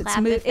earthiness.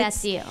 Clap if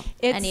that's you.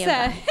 It's any of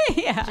them.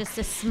 yeah. Just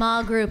a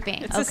small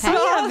grouping. It's a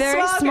okay.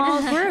 Very small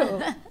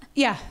group.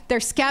 Yeah, they're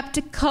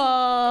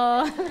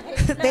skeptical.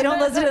 They don't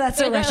listen to that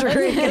so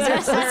retrograde because they're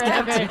so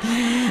skeptical.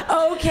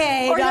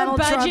 Okay, Or Donald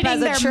they're Trump budgeting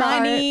has a their chart.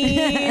 money.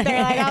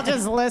 They're like, I'll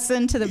just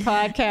listen to the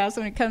podcast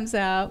when it comes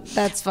out.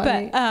 That's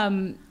funny.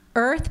 But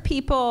earth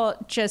people,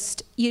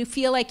 you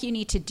feel like you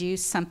need to do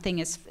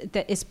something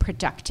that is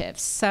productive.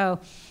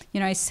 So,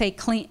 I say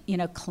clean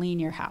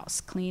your house,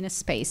 clean a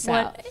space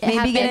out.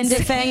 Maybe get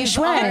into feng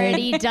shui. You've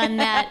already done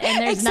that,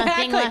 and there's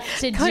nothing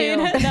left to Clean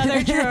do.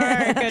 another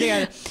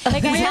drawer.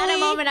 Like I had a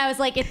moment, I was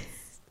like, it's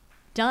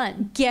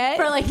done.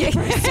 For like the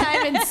first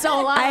time in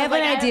so long. I have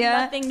an idea. I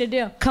have nothing to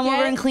do. Come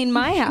over and clean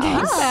my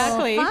house.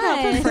 Exactly. Oh,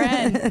 Help a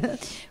friend.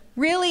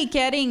 Really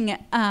getting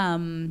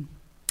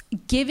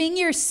giving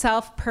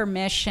yourself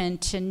permission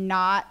to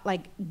not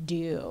like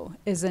do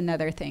is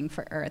another thing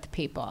for Earth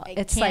people.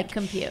 It's can't like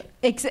compute.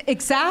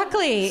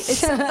 Exactly.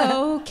 It's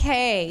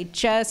okay.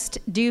 Just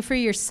do for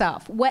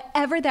yourself,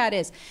 whatever that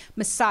is.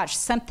 Massage,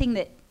 something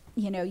that,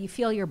 you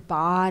feel your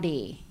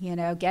body,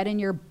 get in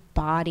your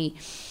body.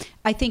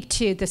 I think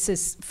too, this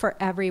is for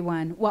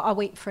everyone. Well, I'll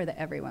wait for the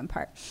everyone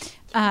part.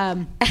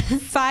 Fire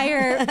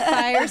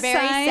Very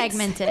signs.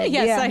 segmented.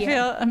 Yes, Yeah.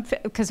 I feel,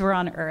 because we're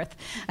on Earth.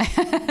 I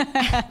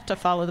have to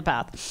follow the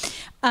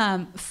path.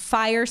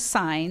 Fire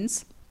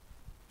signs.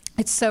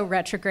 It's so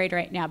retrograde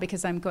right now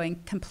because I'm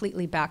going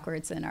completely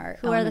backwards in our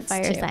Who are the elements,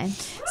 fire too.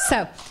 signs?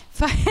 So,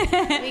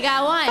 We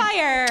got one.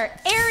 Fire.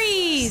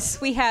 Aries.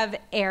 We have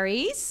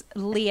Aries,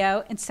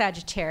 Leo, and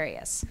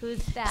Sagittarius.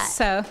 Who's that?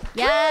 So,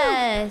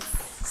 Yes.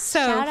 so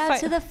Shout out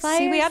to the fire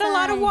See, we had a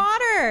lot of sign.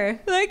 water.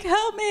 Like,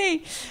 help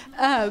me.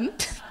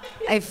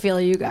 I feel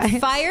you guys.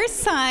 Fire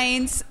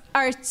signs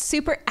are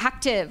super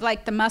active,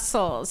 like the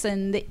muscles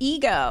and the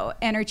ego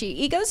energy.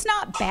 Ego's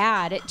not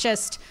bad. It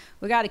just,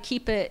 we got to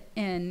keep it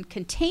in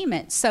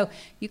containment. So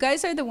you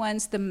guys are the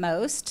ones the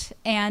most,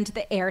 and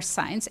the air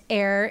signs.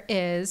 Air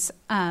is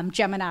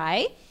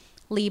Gemini,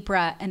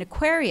 Libra, and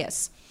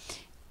Aquarius.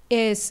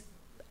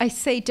 I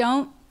say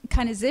don't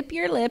kind of zip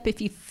your lip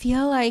if you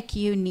feel like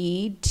you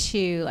need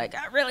to, like,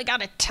 I really got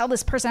to tell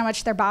this person how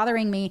much they're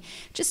bothering me.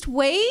 Just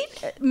wait.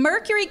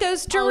 Mercury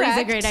goes direct. Always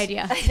a great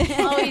idea.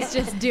 Always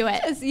just do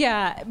it.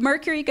 Yeah.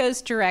 Mercury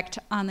goes direct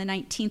on the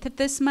 19th of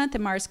this month,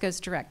 and Mars goes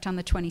direct on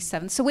the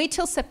 27th. So wait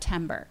till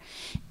September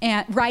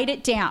and write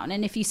it down.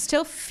 And if you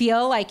still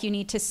feel like you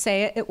need to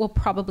say it, it will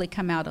probably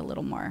come out a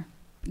little more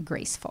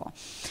graceful.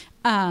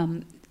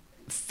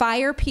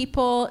 Fire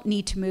people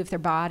need to move their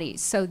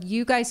bodies. So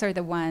you guys are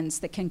the ones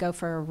that can go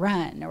for a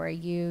run, or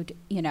you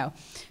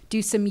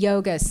do some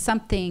yoga,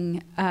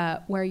 something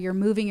where you're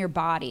moving your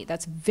body.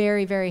 That's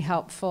very, very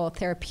helpful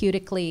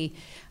therapeutically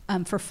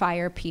for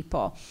fire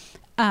people.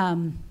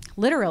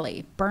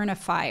 Literally burn a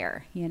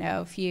fire,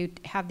 if you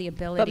have the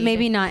ability. But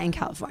maybe not in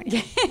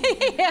California.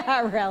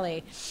 Yeah,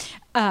 really.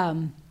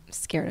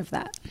 Scared of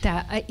that.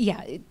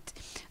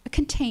 A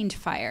contained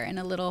fire in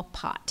a little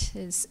pot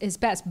is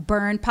best.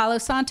 Burn Palo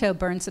Santo,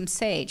 burn some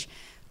sage,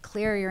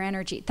 clear your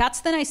energy.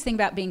 That's the nice thing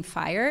about being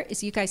fire,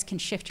 is you guys can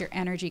shift your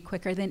energy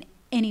quicker than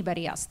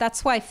anybody else.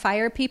 That's why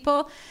fire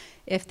people,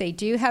 if they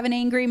do have an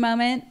angry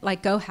moment,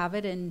 like, go have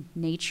it in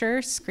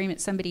nature, scream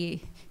at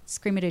somebody,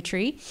 scream at a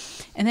tree,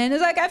 and then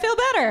it's like, I feel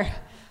better.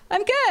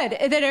 I'm good.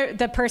 And then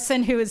the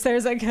person who was there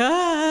is like,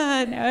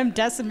 now I'm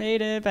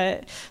decimated,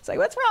 but it's like,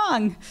 what's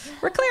wrong?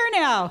 We're clear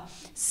now.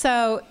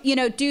 So,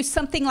 do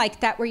something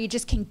like that where you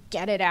just can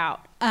get it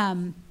out.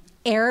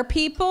 Air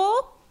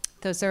people,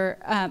 those are,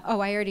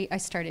 I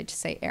started to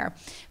say air,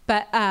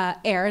 but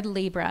air,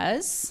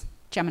 Libras,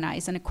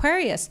 Geminis, and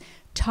Aquarius,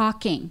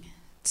 talking.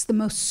 It's the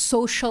most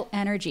social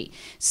energy.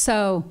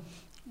 So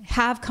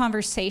have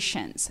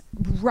conversations,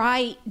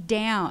 write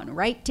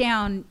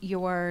down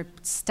your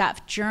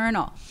stuff,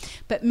 journal,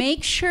 but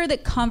make sure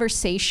that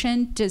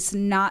conversation does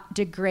not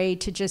degrade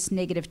to just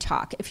negative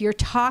talk. If you're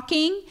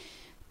talking,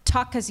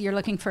 talk because you're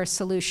looking for a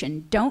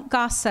solution. Don't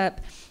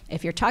gossip.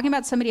 If you're talking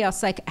about somebody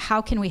else, like,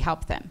 how can we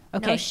help them?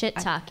 Okay. No shit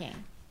talking.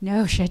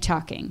 No shit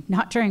talking.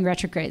 Not during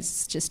retrogrades.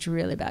 It's just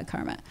really bad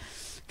karma.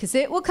 Because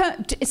it will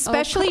come,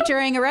 especially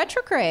during a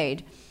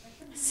retrograde.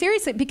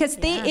 Seriously, because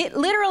it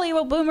literally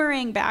will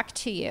boomerang back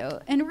to you.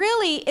 And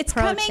really, it's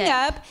coming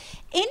up.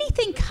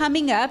 Anything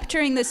coming up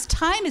during this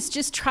time is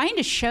just trying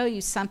to show you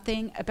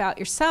something about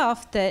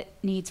yourself that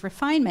needs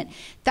refinement.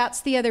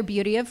 That's the other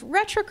beauty of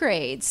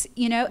retrogrades.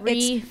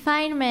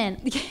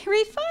 Refinement.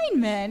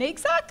 Refinement,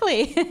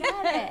 exactly.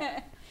 Got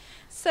it.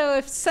 So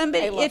if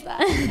somebody...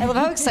 I love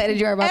how excited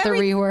you are about the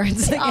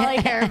re-words. All I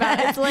care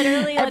about. It's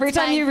literally every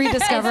time you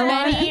rediscover as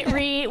one. many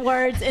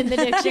re-words in the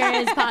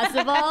dictionary as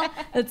possible.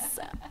 It's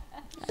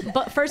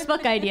first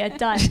book idea,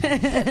 done.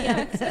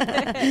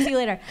 See you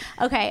later.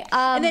 Okay.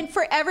 And then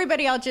for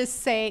everybody, I'll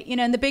just say,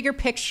 in the bigger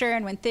picture,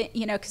 and when,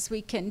 because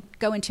we can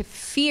go into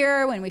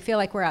fear when we feel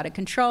like we're out of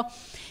control.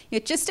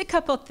 Just a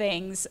couple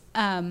things.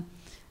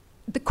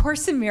 The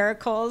Course in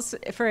Miracles,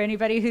 for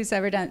anybody who's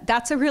ever done,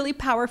 that's a really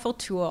powerful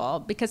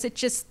tool, because it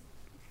just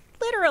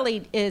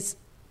literally is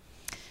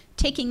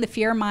taking the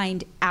fear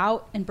mind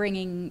out and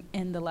bringing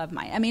in the love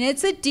mind. I mean,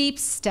 it's a deep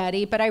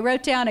study, but I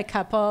wrote down a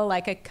couple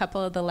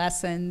of the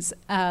lessons.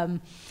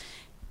 One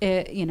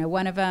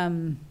of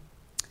them,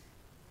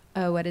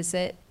 what is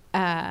it?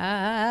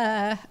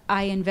 I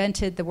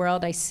invented the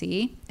world I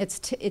see.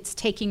 It's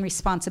taking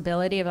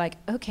responsibility of, like,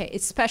 okay,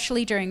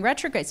 especially during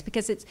retrogrades,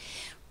 because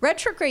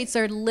retrogrades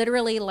are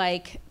literally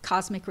like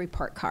cosmic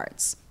report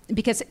cards,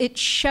 because it's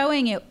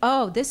showing you,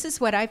 this is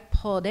what I've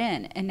pulled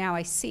in, and now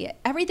I see it.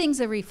 Everything's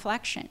a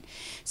reflection.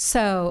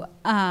 So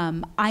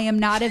I am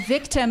not a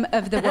victim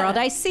of the world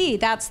I see.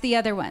 That's the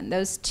other one.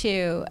 Those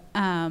two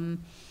are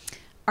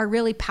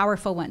really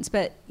powerful ones.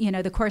 But,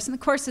 the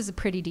Course is a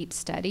pretty deep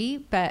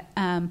study, but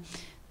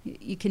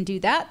you can do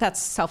that.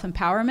 That's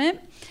self-empowerment.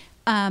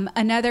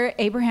 Another,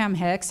 Abraham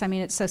Hicks. I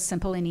mean, it's so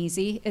simple and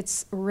easy.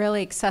 It's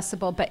really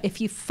accessible. But if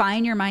you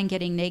find your mind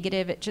getting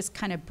negative, it just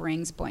kind of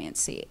brings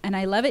buoyancy. And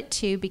I love it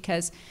too,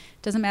 because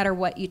it doesn't matter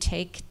what you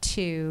take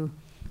to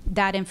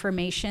that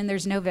information.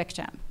 There's no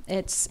victim.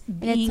 It's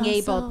being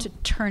able to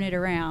turn it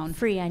around.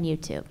 Free on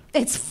YouTube.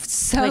 It's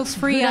so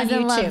free on YouTube.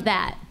 Who doesn't love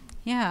that?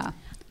 Yeah.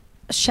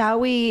 Shall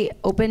we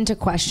open to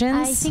questions?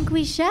 I think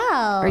we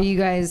shall. Are you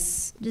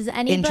guys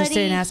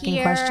interested in asking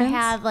questions?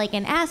 Have like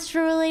an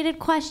astro-related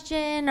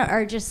question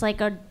or just like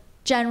a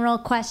general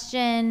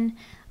question?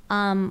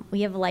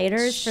 We have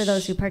lighters for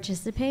those who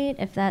participate,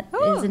 if that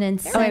is an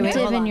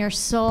incentive in your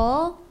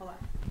soul.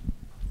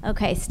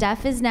 Okay,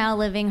 Steph is now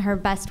living her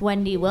best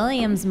Wendy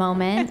Williams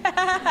moment.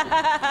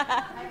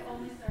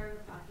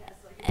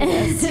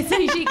 So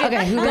she could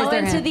go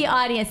into the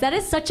audience. That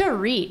is such a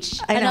reach.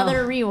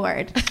 Another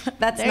reword.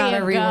 That's not a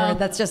reword.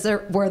 That's just a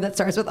word that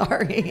starts with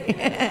R-E.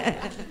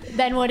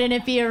 Then wouldn't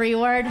it be a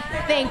reword?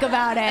 Think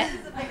about it.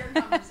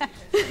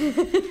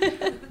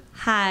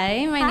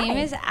 Hi, my name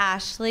is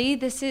Ashley.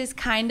 This is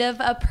kind of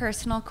a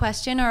personal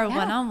question or a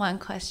one-on-one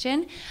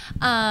question.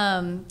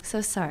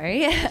 So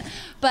sorry.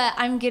 But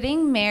I'm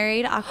getting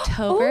married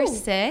October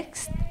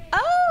 6th.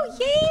 Oh,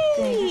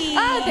 yay!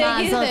 Oh,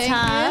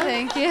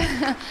 thank you.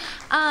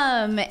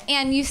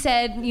 And you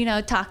said,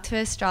 talk to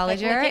an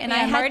astrologer. And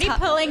I'm already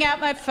pulling out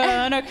my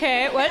phone.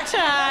 Okay, at what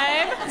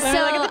time? Let me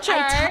look at the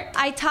chart.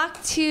 I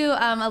talked to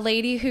a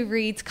lady who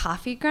reads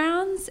coffee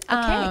grounds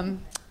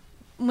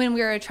when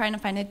we were trying to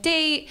find a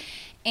date,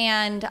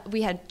 and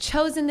we had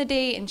chosen the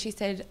date, and she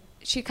said,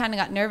 she kind of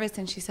got nervous,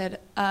 and she said,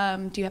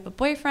 do you have a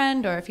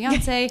boyfriend or a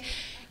fiance?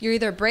 You're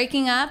either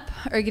breaking up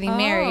or getting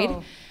married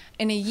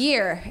in a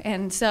year.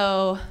 And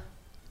so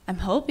I'm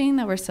hoping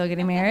that we're still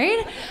getting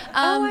married.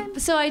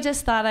 So I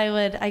just thought I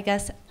would,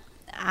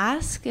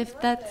 ask if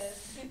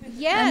that's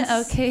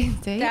an okay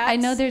date. I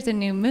know there's a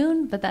new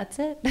moon, but that's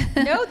it.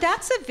 No,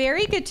 that's a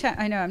very good time.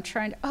 I know, I'm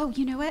trying to,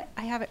 you know what?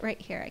 I have it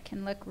right here. I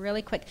can look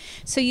really quick.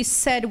 So you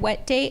said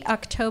what date?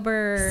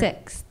 October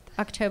 6th.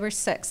 October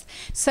 6th.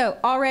 So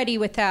already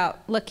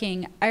without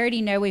looking, I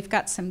already know we've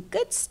got some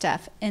good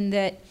stuff in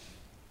that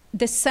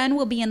the sun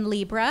will be in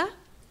Libra,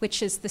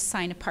 which is the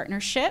sign of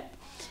partnership.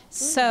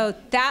 So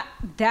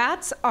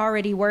that's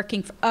already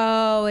working.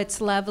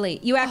 It's lovely.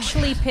 You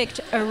actually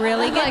picked a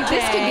really good day.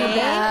 This could be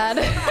bad.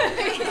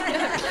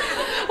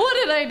 What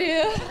did I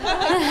do?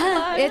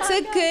 It's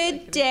a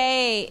good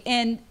day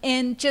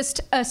in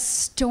just a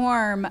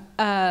storm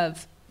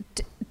of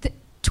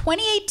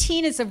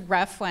 2018 is a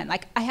rough one.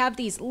 Like, I have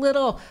these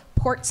little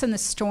ports in the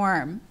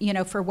storm,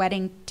 for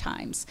wedding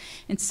times.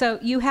 And so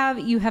you have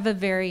a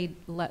very,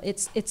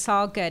 it's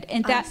all good.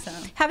 And that,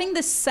 having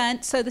the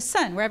sun, so the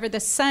sun, wherever the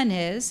sun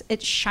is,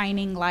 it's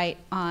shining light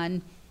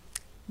on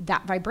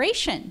that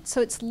vibration.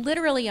 So it's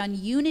literally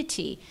on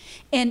unity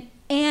and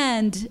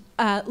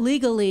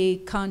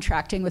legally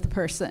contracting with a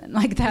person.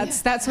 Like,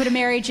 that's what a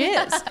marriage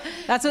is.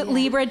 That's what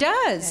Libra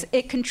does.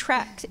 It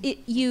contracts,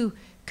 you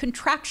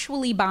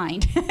contractually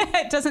bind.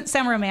 It doesn't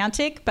sound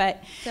romantic,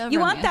 but you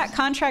want that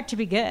contract to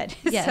be good.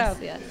 Yes,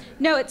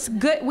 No, it's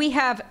good. We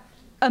have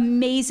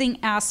amazing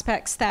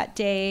aspects that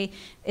day.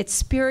 It's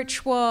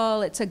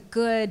spiritual. It's a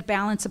good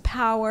balance of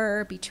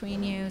power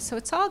between you. So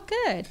it's all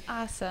good.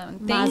 Awesome.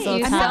 Thank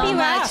you so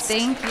much.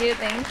 Thank you.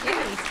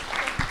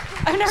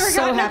 I've never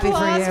gotten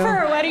applause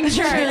for a wedding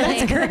chart.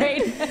 That's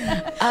great.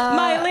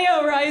 My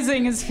Leo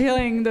rising is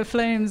feeling the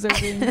flames of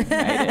being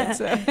ignited.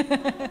 So.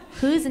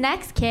 Who's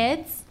next,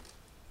 kids?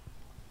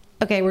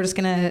 Okay, we're just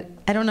gonna,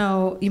 I don't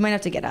know, you might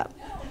have to get up.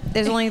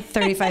 There's only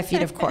 35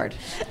 feet of cord.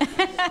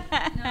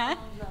 Okay.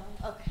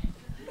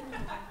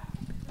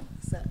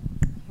 So,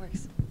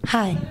 works.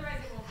 Hi.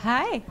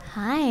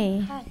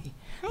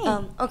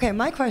 Okay,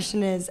 my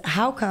question is,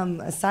 how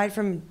come, aside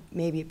from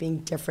maybe it being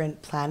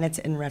different planets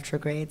in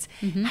retrogrades,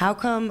 how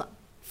come,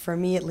 for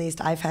me at least,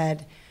 I've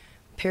had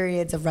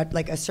periods of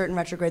like a certain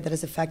retrograde that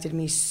has affected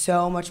me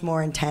so much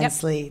more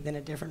intensely than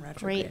a different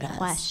retrograde Great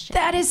question.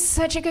 That is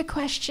such a good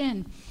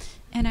question.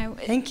 And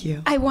thank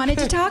you. I wanted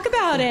to talk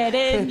about it,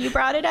 and you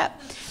brought it up.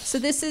 So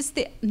this is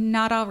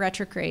not all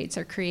retrogrades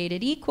are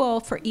created equal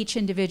for each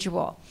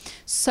individual.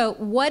 So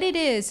what it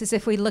is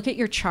if we look at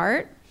your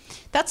chart,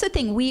 that's the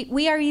thing.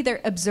 We are either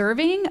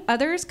observing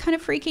others kind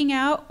of freaking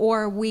out,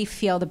 or we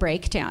feel the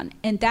breakdown.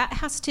 And that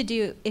has to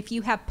do if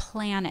you have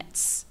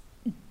planets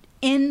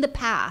in the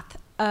path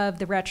of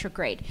the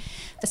retrograde,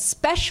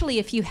 especially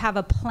if you have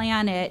a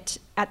planet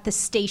at the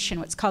station,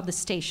 what's called the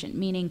station,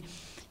 meaning,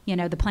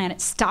 the planet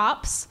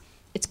stops.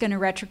 It's going to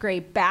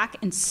retrograde back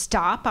and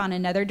stop on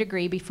another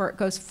degree before it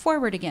goes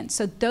forward again.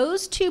 So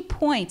those 2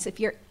 points,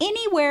 if you're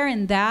anywhere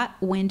in that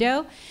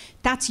window,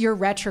 that's your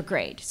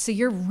retrograde. So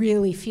you're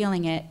really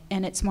feeling it,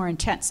 and it's more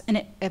intense. And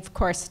it, of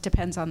course,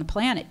 depends on the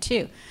planet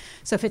too.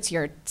 So if it's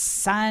your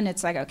sun,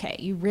 it's like, okay,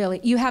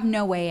 you have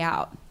no way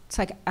out. It's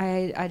like,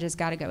 I just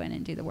got to go in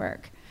and do the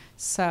work.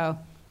 So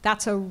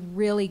that's a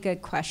really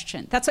good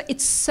question.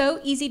 It's so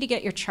easy to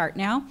get your chart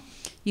now.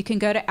 You can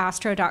go to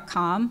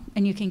astro.com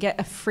and you can get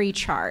a free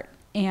chart.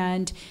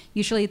 And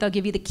usually they'll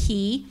give you the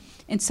key.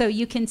 And so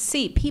you can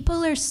see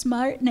people are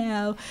smart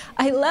now.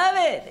 I love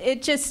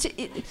it.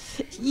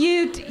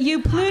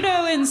 You Pluto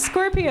and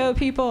Scorpio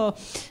people,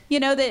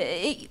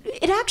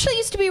 it actually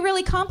used to be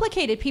really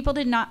complicated. People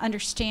did not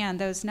understand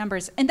those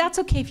numbers. And that's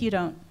okay if you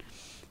don't.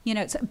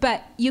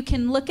 But you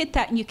can look at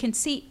that and you can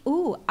see,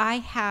 ooh, I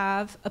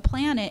have a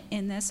planet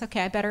in this.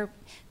 Okay, if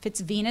it's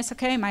Venus,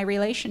 okay, my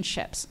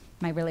relationships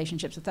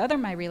with other,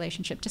 my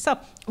relationship to self.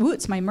 Ooh,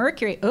 it's my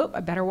Mercury. Oh,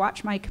 I better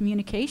watch my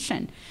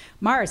communication.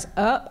 Mars,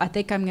 I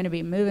think I'm going to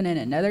be moving in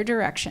another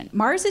direction.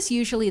 Mars is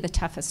usually the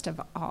toughest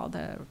of all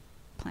the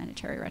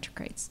planetary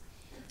retrogrades.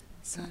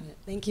 Got it.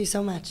 Thank you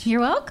so much. You're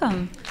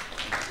welcome.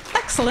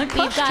 Excellent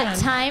question. We've got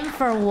time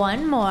for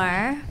one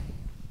more.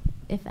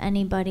 If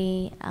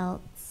anybody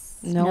else.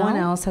 No one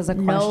else has a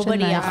question.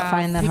 Nobody I else.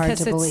 find that hard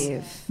Because to it's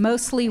believe.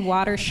 Mostly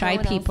water-shy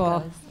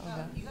people.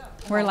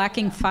 We're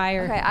lacking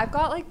fire. Okay, I've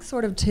got like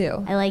sort of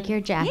two. I like your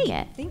jacket.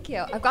 Hey, thank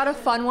you. I've got a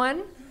fun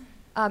one.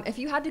 If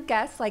you had to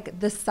guess like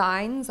the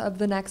signs of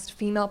the next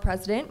female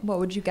president, what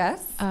would you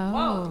guess?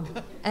 Oh.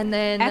 And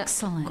then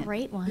Excellent.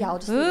 Great one. Yeah, I'll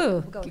just Ooh,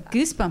 we'll go with that.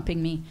 goosebumping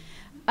me.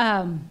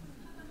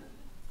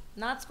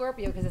 Not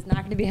Scorpio, because it's not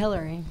going to be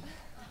Hillary.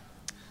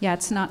 Yeah,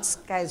 it's not.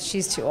 Guys,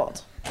 she's too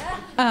old.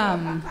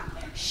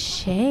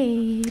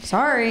 Shade.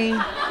 Sorry.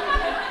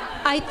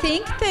 I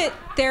think that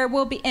there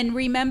will be, and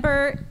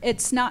remember,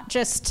 it's not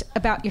just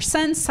about your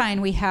sun sign.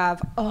 We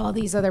have all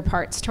these other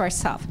parts to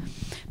ourselves.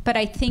 But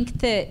I think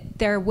that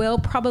there will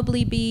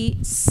probably be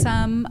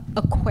some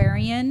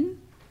Aquarian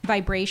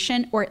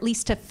vibration, or at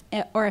least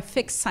a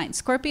fixed sign.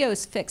 Scorpio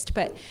is fixed,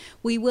 but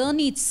we will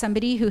need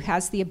somebody who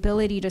has the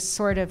ability to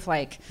sort of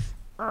like,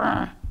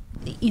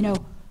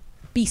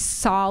 be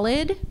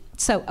solid.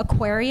 So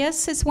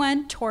Aquarius is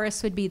one,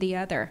 Taurus would be the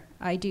other.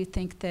 I do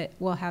think that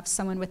we'll have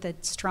someone with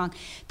that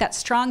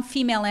strong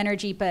female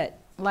energy, but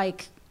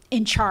like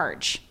in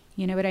charge.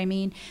 You know what I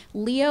mean?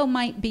 Leo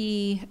might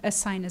be a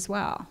sign as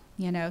well.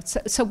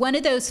 So one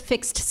of those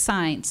fixed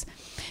signs.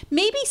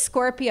 Maybe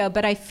Scorpio,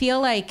 but I feel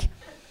like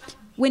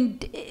when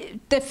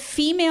the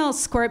female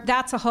Scorpio,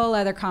 that's a whole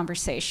other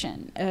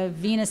conversation.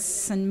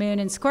 Venus and Moon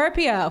in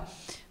Scorpio.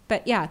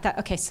 But yeah,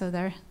 okay, so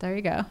there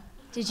you go.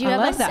 Did you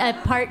have a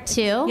part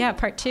two? Yeah,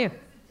 part two.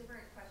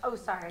 Oh,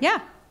 sorry. Yeah.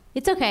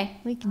 It's okay.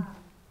 We can.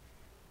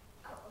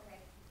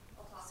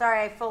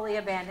 Sorry, I fully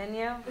abandoned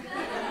you.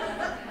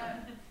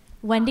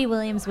 Wendy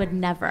Williams would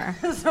never.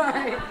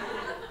 Sorry.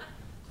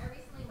 I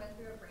recently went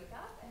through a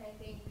breakup, and I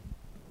think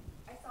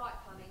I saw it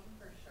coming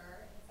for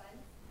sure in a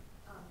sense.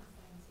 The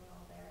signs were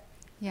all there.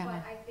 Yeah.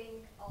 But I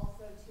think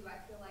also too, I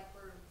feel like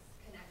we're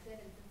connected,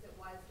 and since it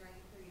was during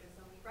a period of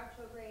so many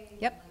retrogrades,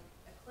 Yep. and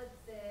like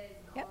eclipses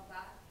and all of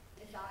that,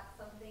 is that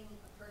something,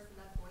 a person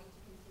that's going to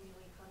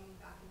continually coming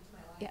back into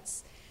my life?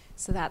 Yes.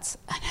 So that's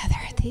another.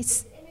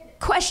 These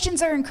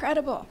questions are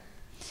incredible.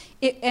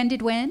 It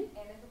ended when?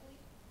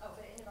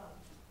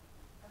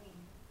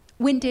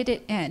 When did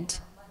it end?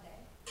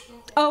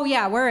 Oh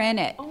yeah, we're in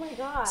it. Oh my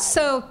God.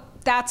 So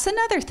that's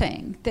another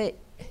thing that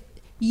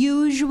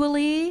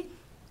usually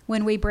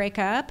when we break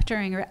up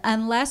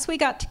unless we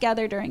got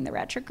together during the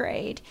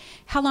retrograde.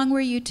 How long were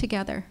you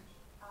together?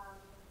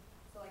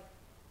 So like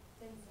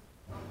since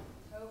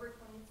October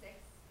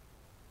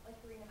 26th, like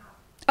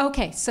 3.5.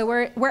 Okay, so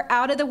we're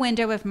out of the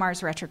window of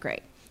Mars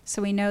retrograde.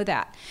 So we know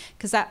that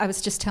because I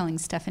was just telling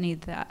Stephanie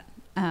that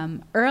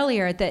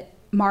earlier that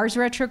Mars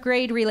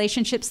retrograde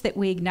relationships that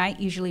we ignite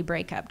usually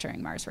break up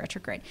during Mars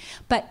retrograde.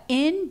 But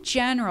in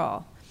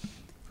general,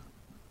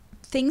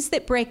 things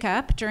that break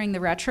up during the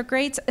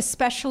retrogrades,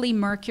 especially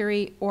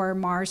Mercury or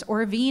Mars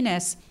or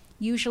Venus,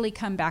 usually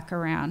come back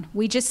around.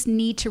 We just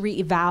need to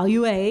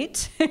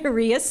reevaluate,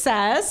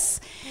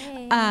 reassess,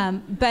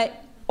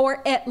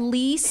 or at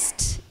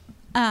least,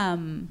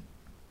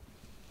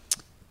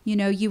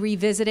 you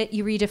revisit it,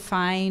 you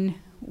redefine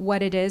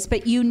what it is,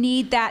 but you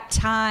need that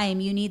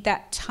time. You need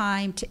that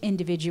time to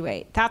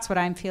individuate. That's what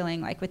I'm feeling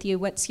like with you.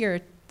 What's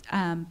your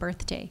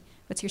birthday?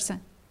 What's your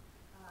sun?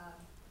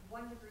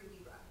 1 degree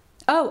Libra.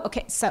 Oh,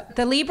 okay. So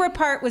the Libra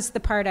part was the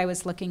part I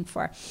was looking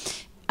for.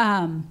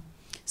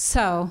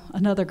 So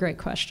another great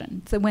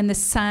question. So when the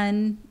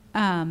sun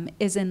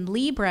is in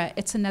Libra,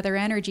 it's another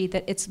energy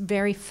that it's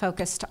very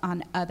focused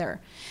on other.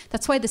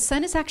 That's why the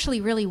sun is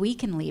actually really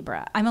weak in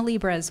Libra. I'm a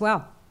Libra as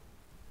well.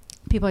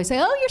 People always say,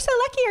 oh, you're so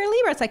lucky you're a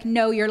Libra. It's like,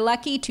 no, you're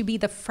lucky to be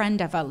the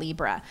friend of a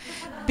Libra.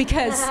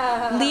 Because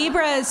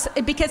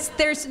because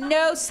there's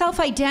no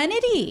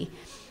self-identity.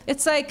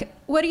 It's like,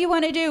 what do you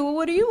want to do? Well,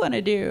 what do you want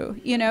to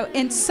do?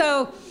 And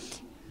so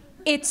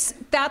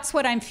that's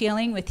what I'm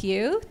feeling with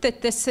you,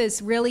 that this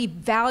is really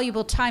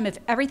valuable time of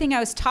everything I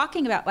was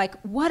talking about. Like,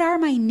 what are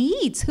my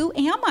needs? Who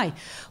am I?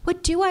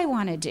 What do I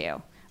want to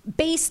do?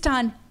 Based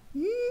on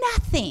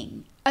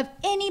nothing of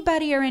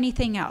anybody or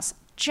anything else.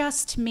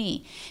 Just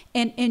me,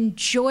 and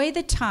enjoy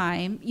the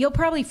time. You'll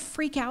probably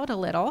freak out a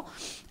little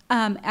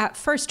at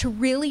first to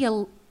really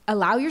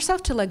allow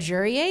yourself to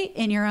luxuriate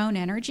in your own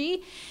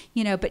energy,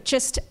 but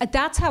just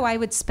that's how I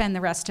would spend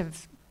the rest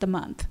of the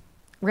month,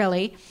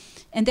 really.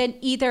 And then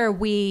either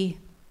we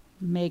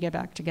may get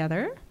back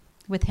together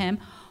with him,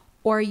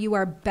 or you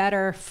are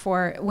better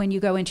for when you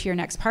go into your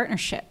next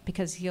partnership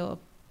because you'll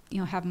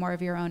have more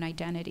of your own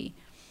identity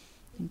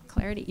and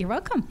clarity. You're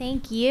welcome.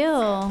 Thank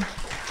you.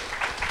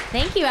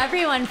 Thank you,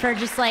 everyone, for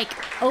just like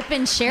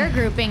open share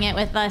grouping it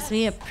with us.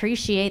 We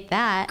appreciate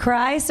that.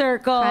 Cry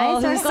Circle.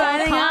 Who's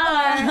signing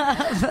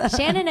up?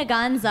 Shannon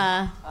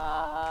Aganza.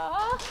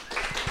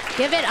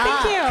 Give it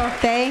up.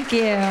 Thank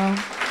you.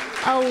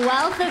 A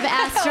wealth of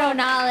astro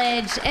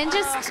knowledge and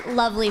just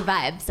lovely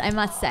vibes, I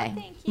must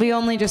say. We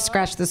only just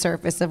scratched the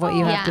surface of what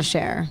you have to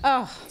share.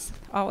 Oh,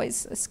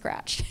 always a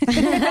scratch.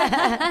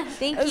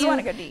 Thank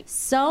you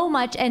so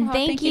much. And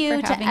thank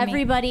you to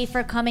everybody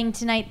for coming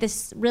tonight.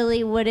 This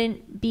really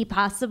wouldn't be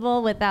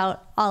possible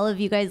without all of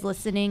you guys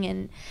listening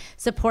and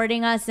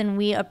supporting us. And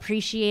we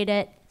appreciate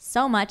it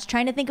so much.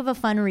 Trying to think of a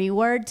fun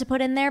reword to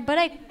put in there, but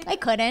I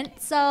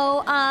couldn't.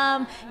 So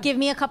give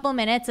me a couple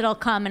minutes. It'll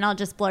come and I'll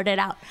just blurt it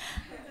out.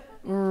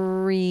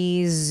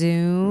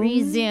 Resume.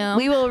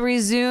 We will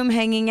resume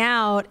hanging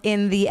out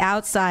in the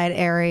outside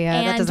area.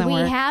 And that doesn't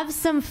work. We have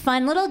some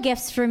fun little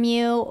gifts from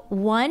you.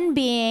 One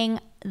being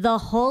the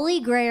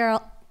holy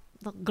grail,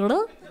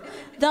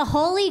 the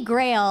holy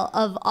grail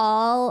of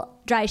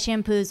all dry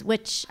shampoos,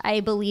 which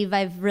I believe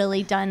I've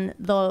really done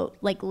the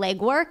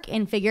legwork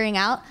in figuring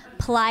out.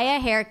 Playa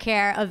Hair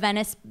Care, a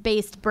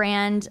Venice-based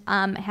brand,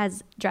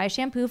 has dry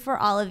shampoo for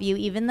all of you,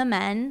 even the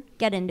men.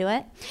 Get into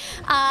it.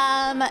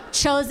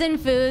 Chosen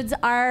Foods,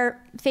 our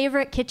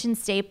favorite kitchen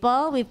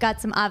staple. We've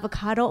got some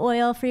avocado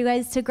oil for you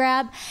guys to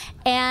grab.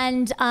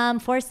 And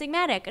Four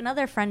Sigmatic,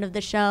 another friend of the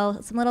show,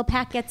 some little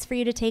packets for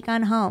you to take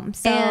on home.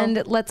 So,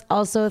 and let's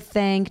also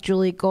thank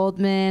Julie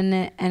Goldman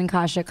and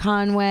Kasha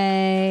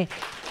Conway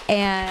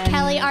and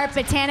Kelly Art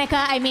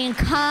Botanica. I mean,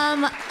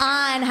 come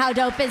on, how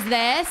dope is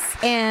this?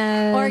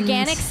 And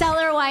organic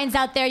cellar wines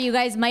out there. You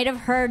guys might have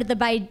heard the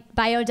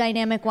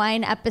biodynamic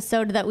wine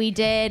episode that we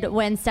did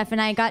when Steph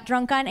and I got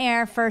drunk on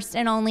air, first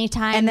and only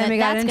time. And then we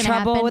got in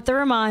trouble with the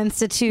Rama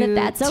Institute. But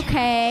that's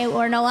okay.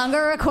 We're no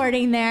longer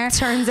recording there.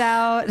 Turns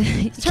out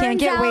you can't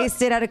get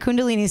wasted at a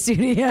Kundalini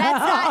studio.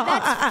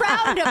 That's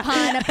frowned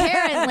upon,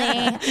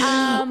 apparently.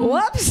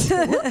 Whoops.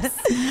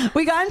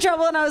 We got in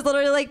trouble and I was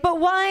literally like, but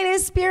wine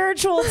is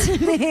spiritual to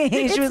me.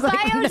 It's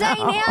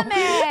biodynamic.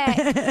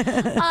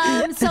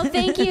 So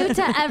thank you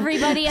to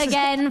everybody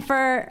again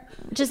for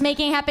just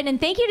making it happen. And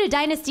thank you to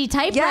Dynasty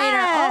Typewriter.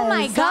 Yes. Oh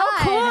my God.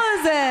 How cool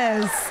is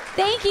this?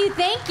 Thank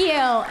you.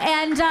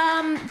 And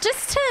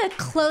just to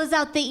close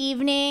out the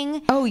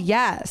evening. Oh,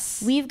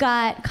 yes. We've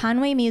got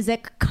Conway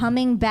Music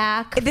coming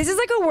back. This is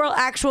like a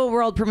actual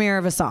world premiere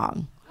of a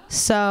song.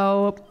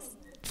 So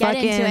get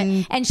into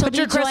it. And she'll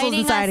be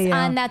joining us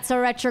on That's So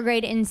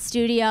Retrograde in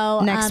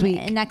studio next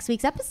week. In next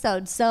week's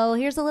episode. So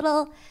here's a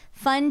little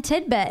fun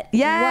tidbit.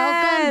 Yes.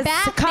 Welcome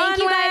back. Conway. Thank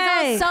you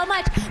guys all so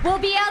much. We'll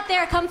be out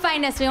there. Come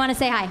find us. We want to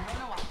say hi.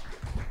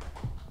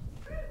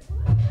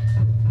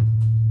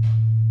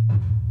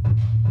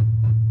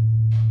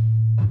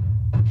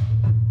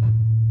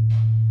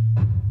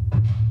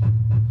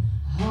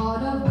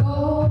 Heart of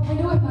gold, I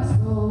know it must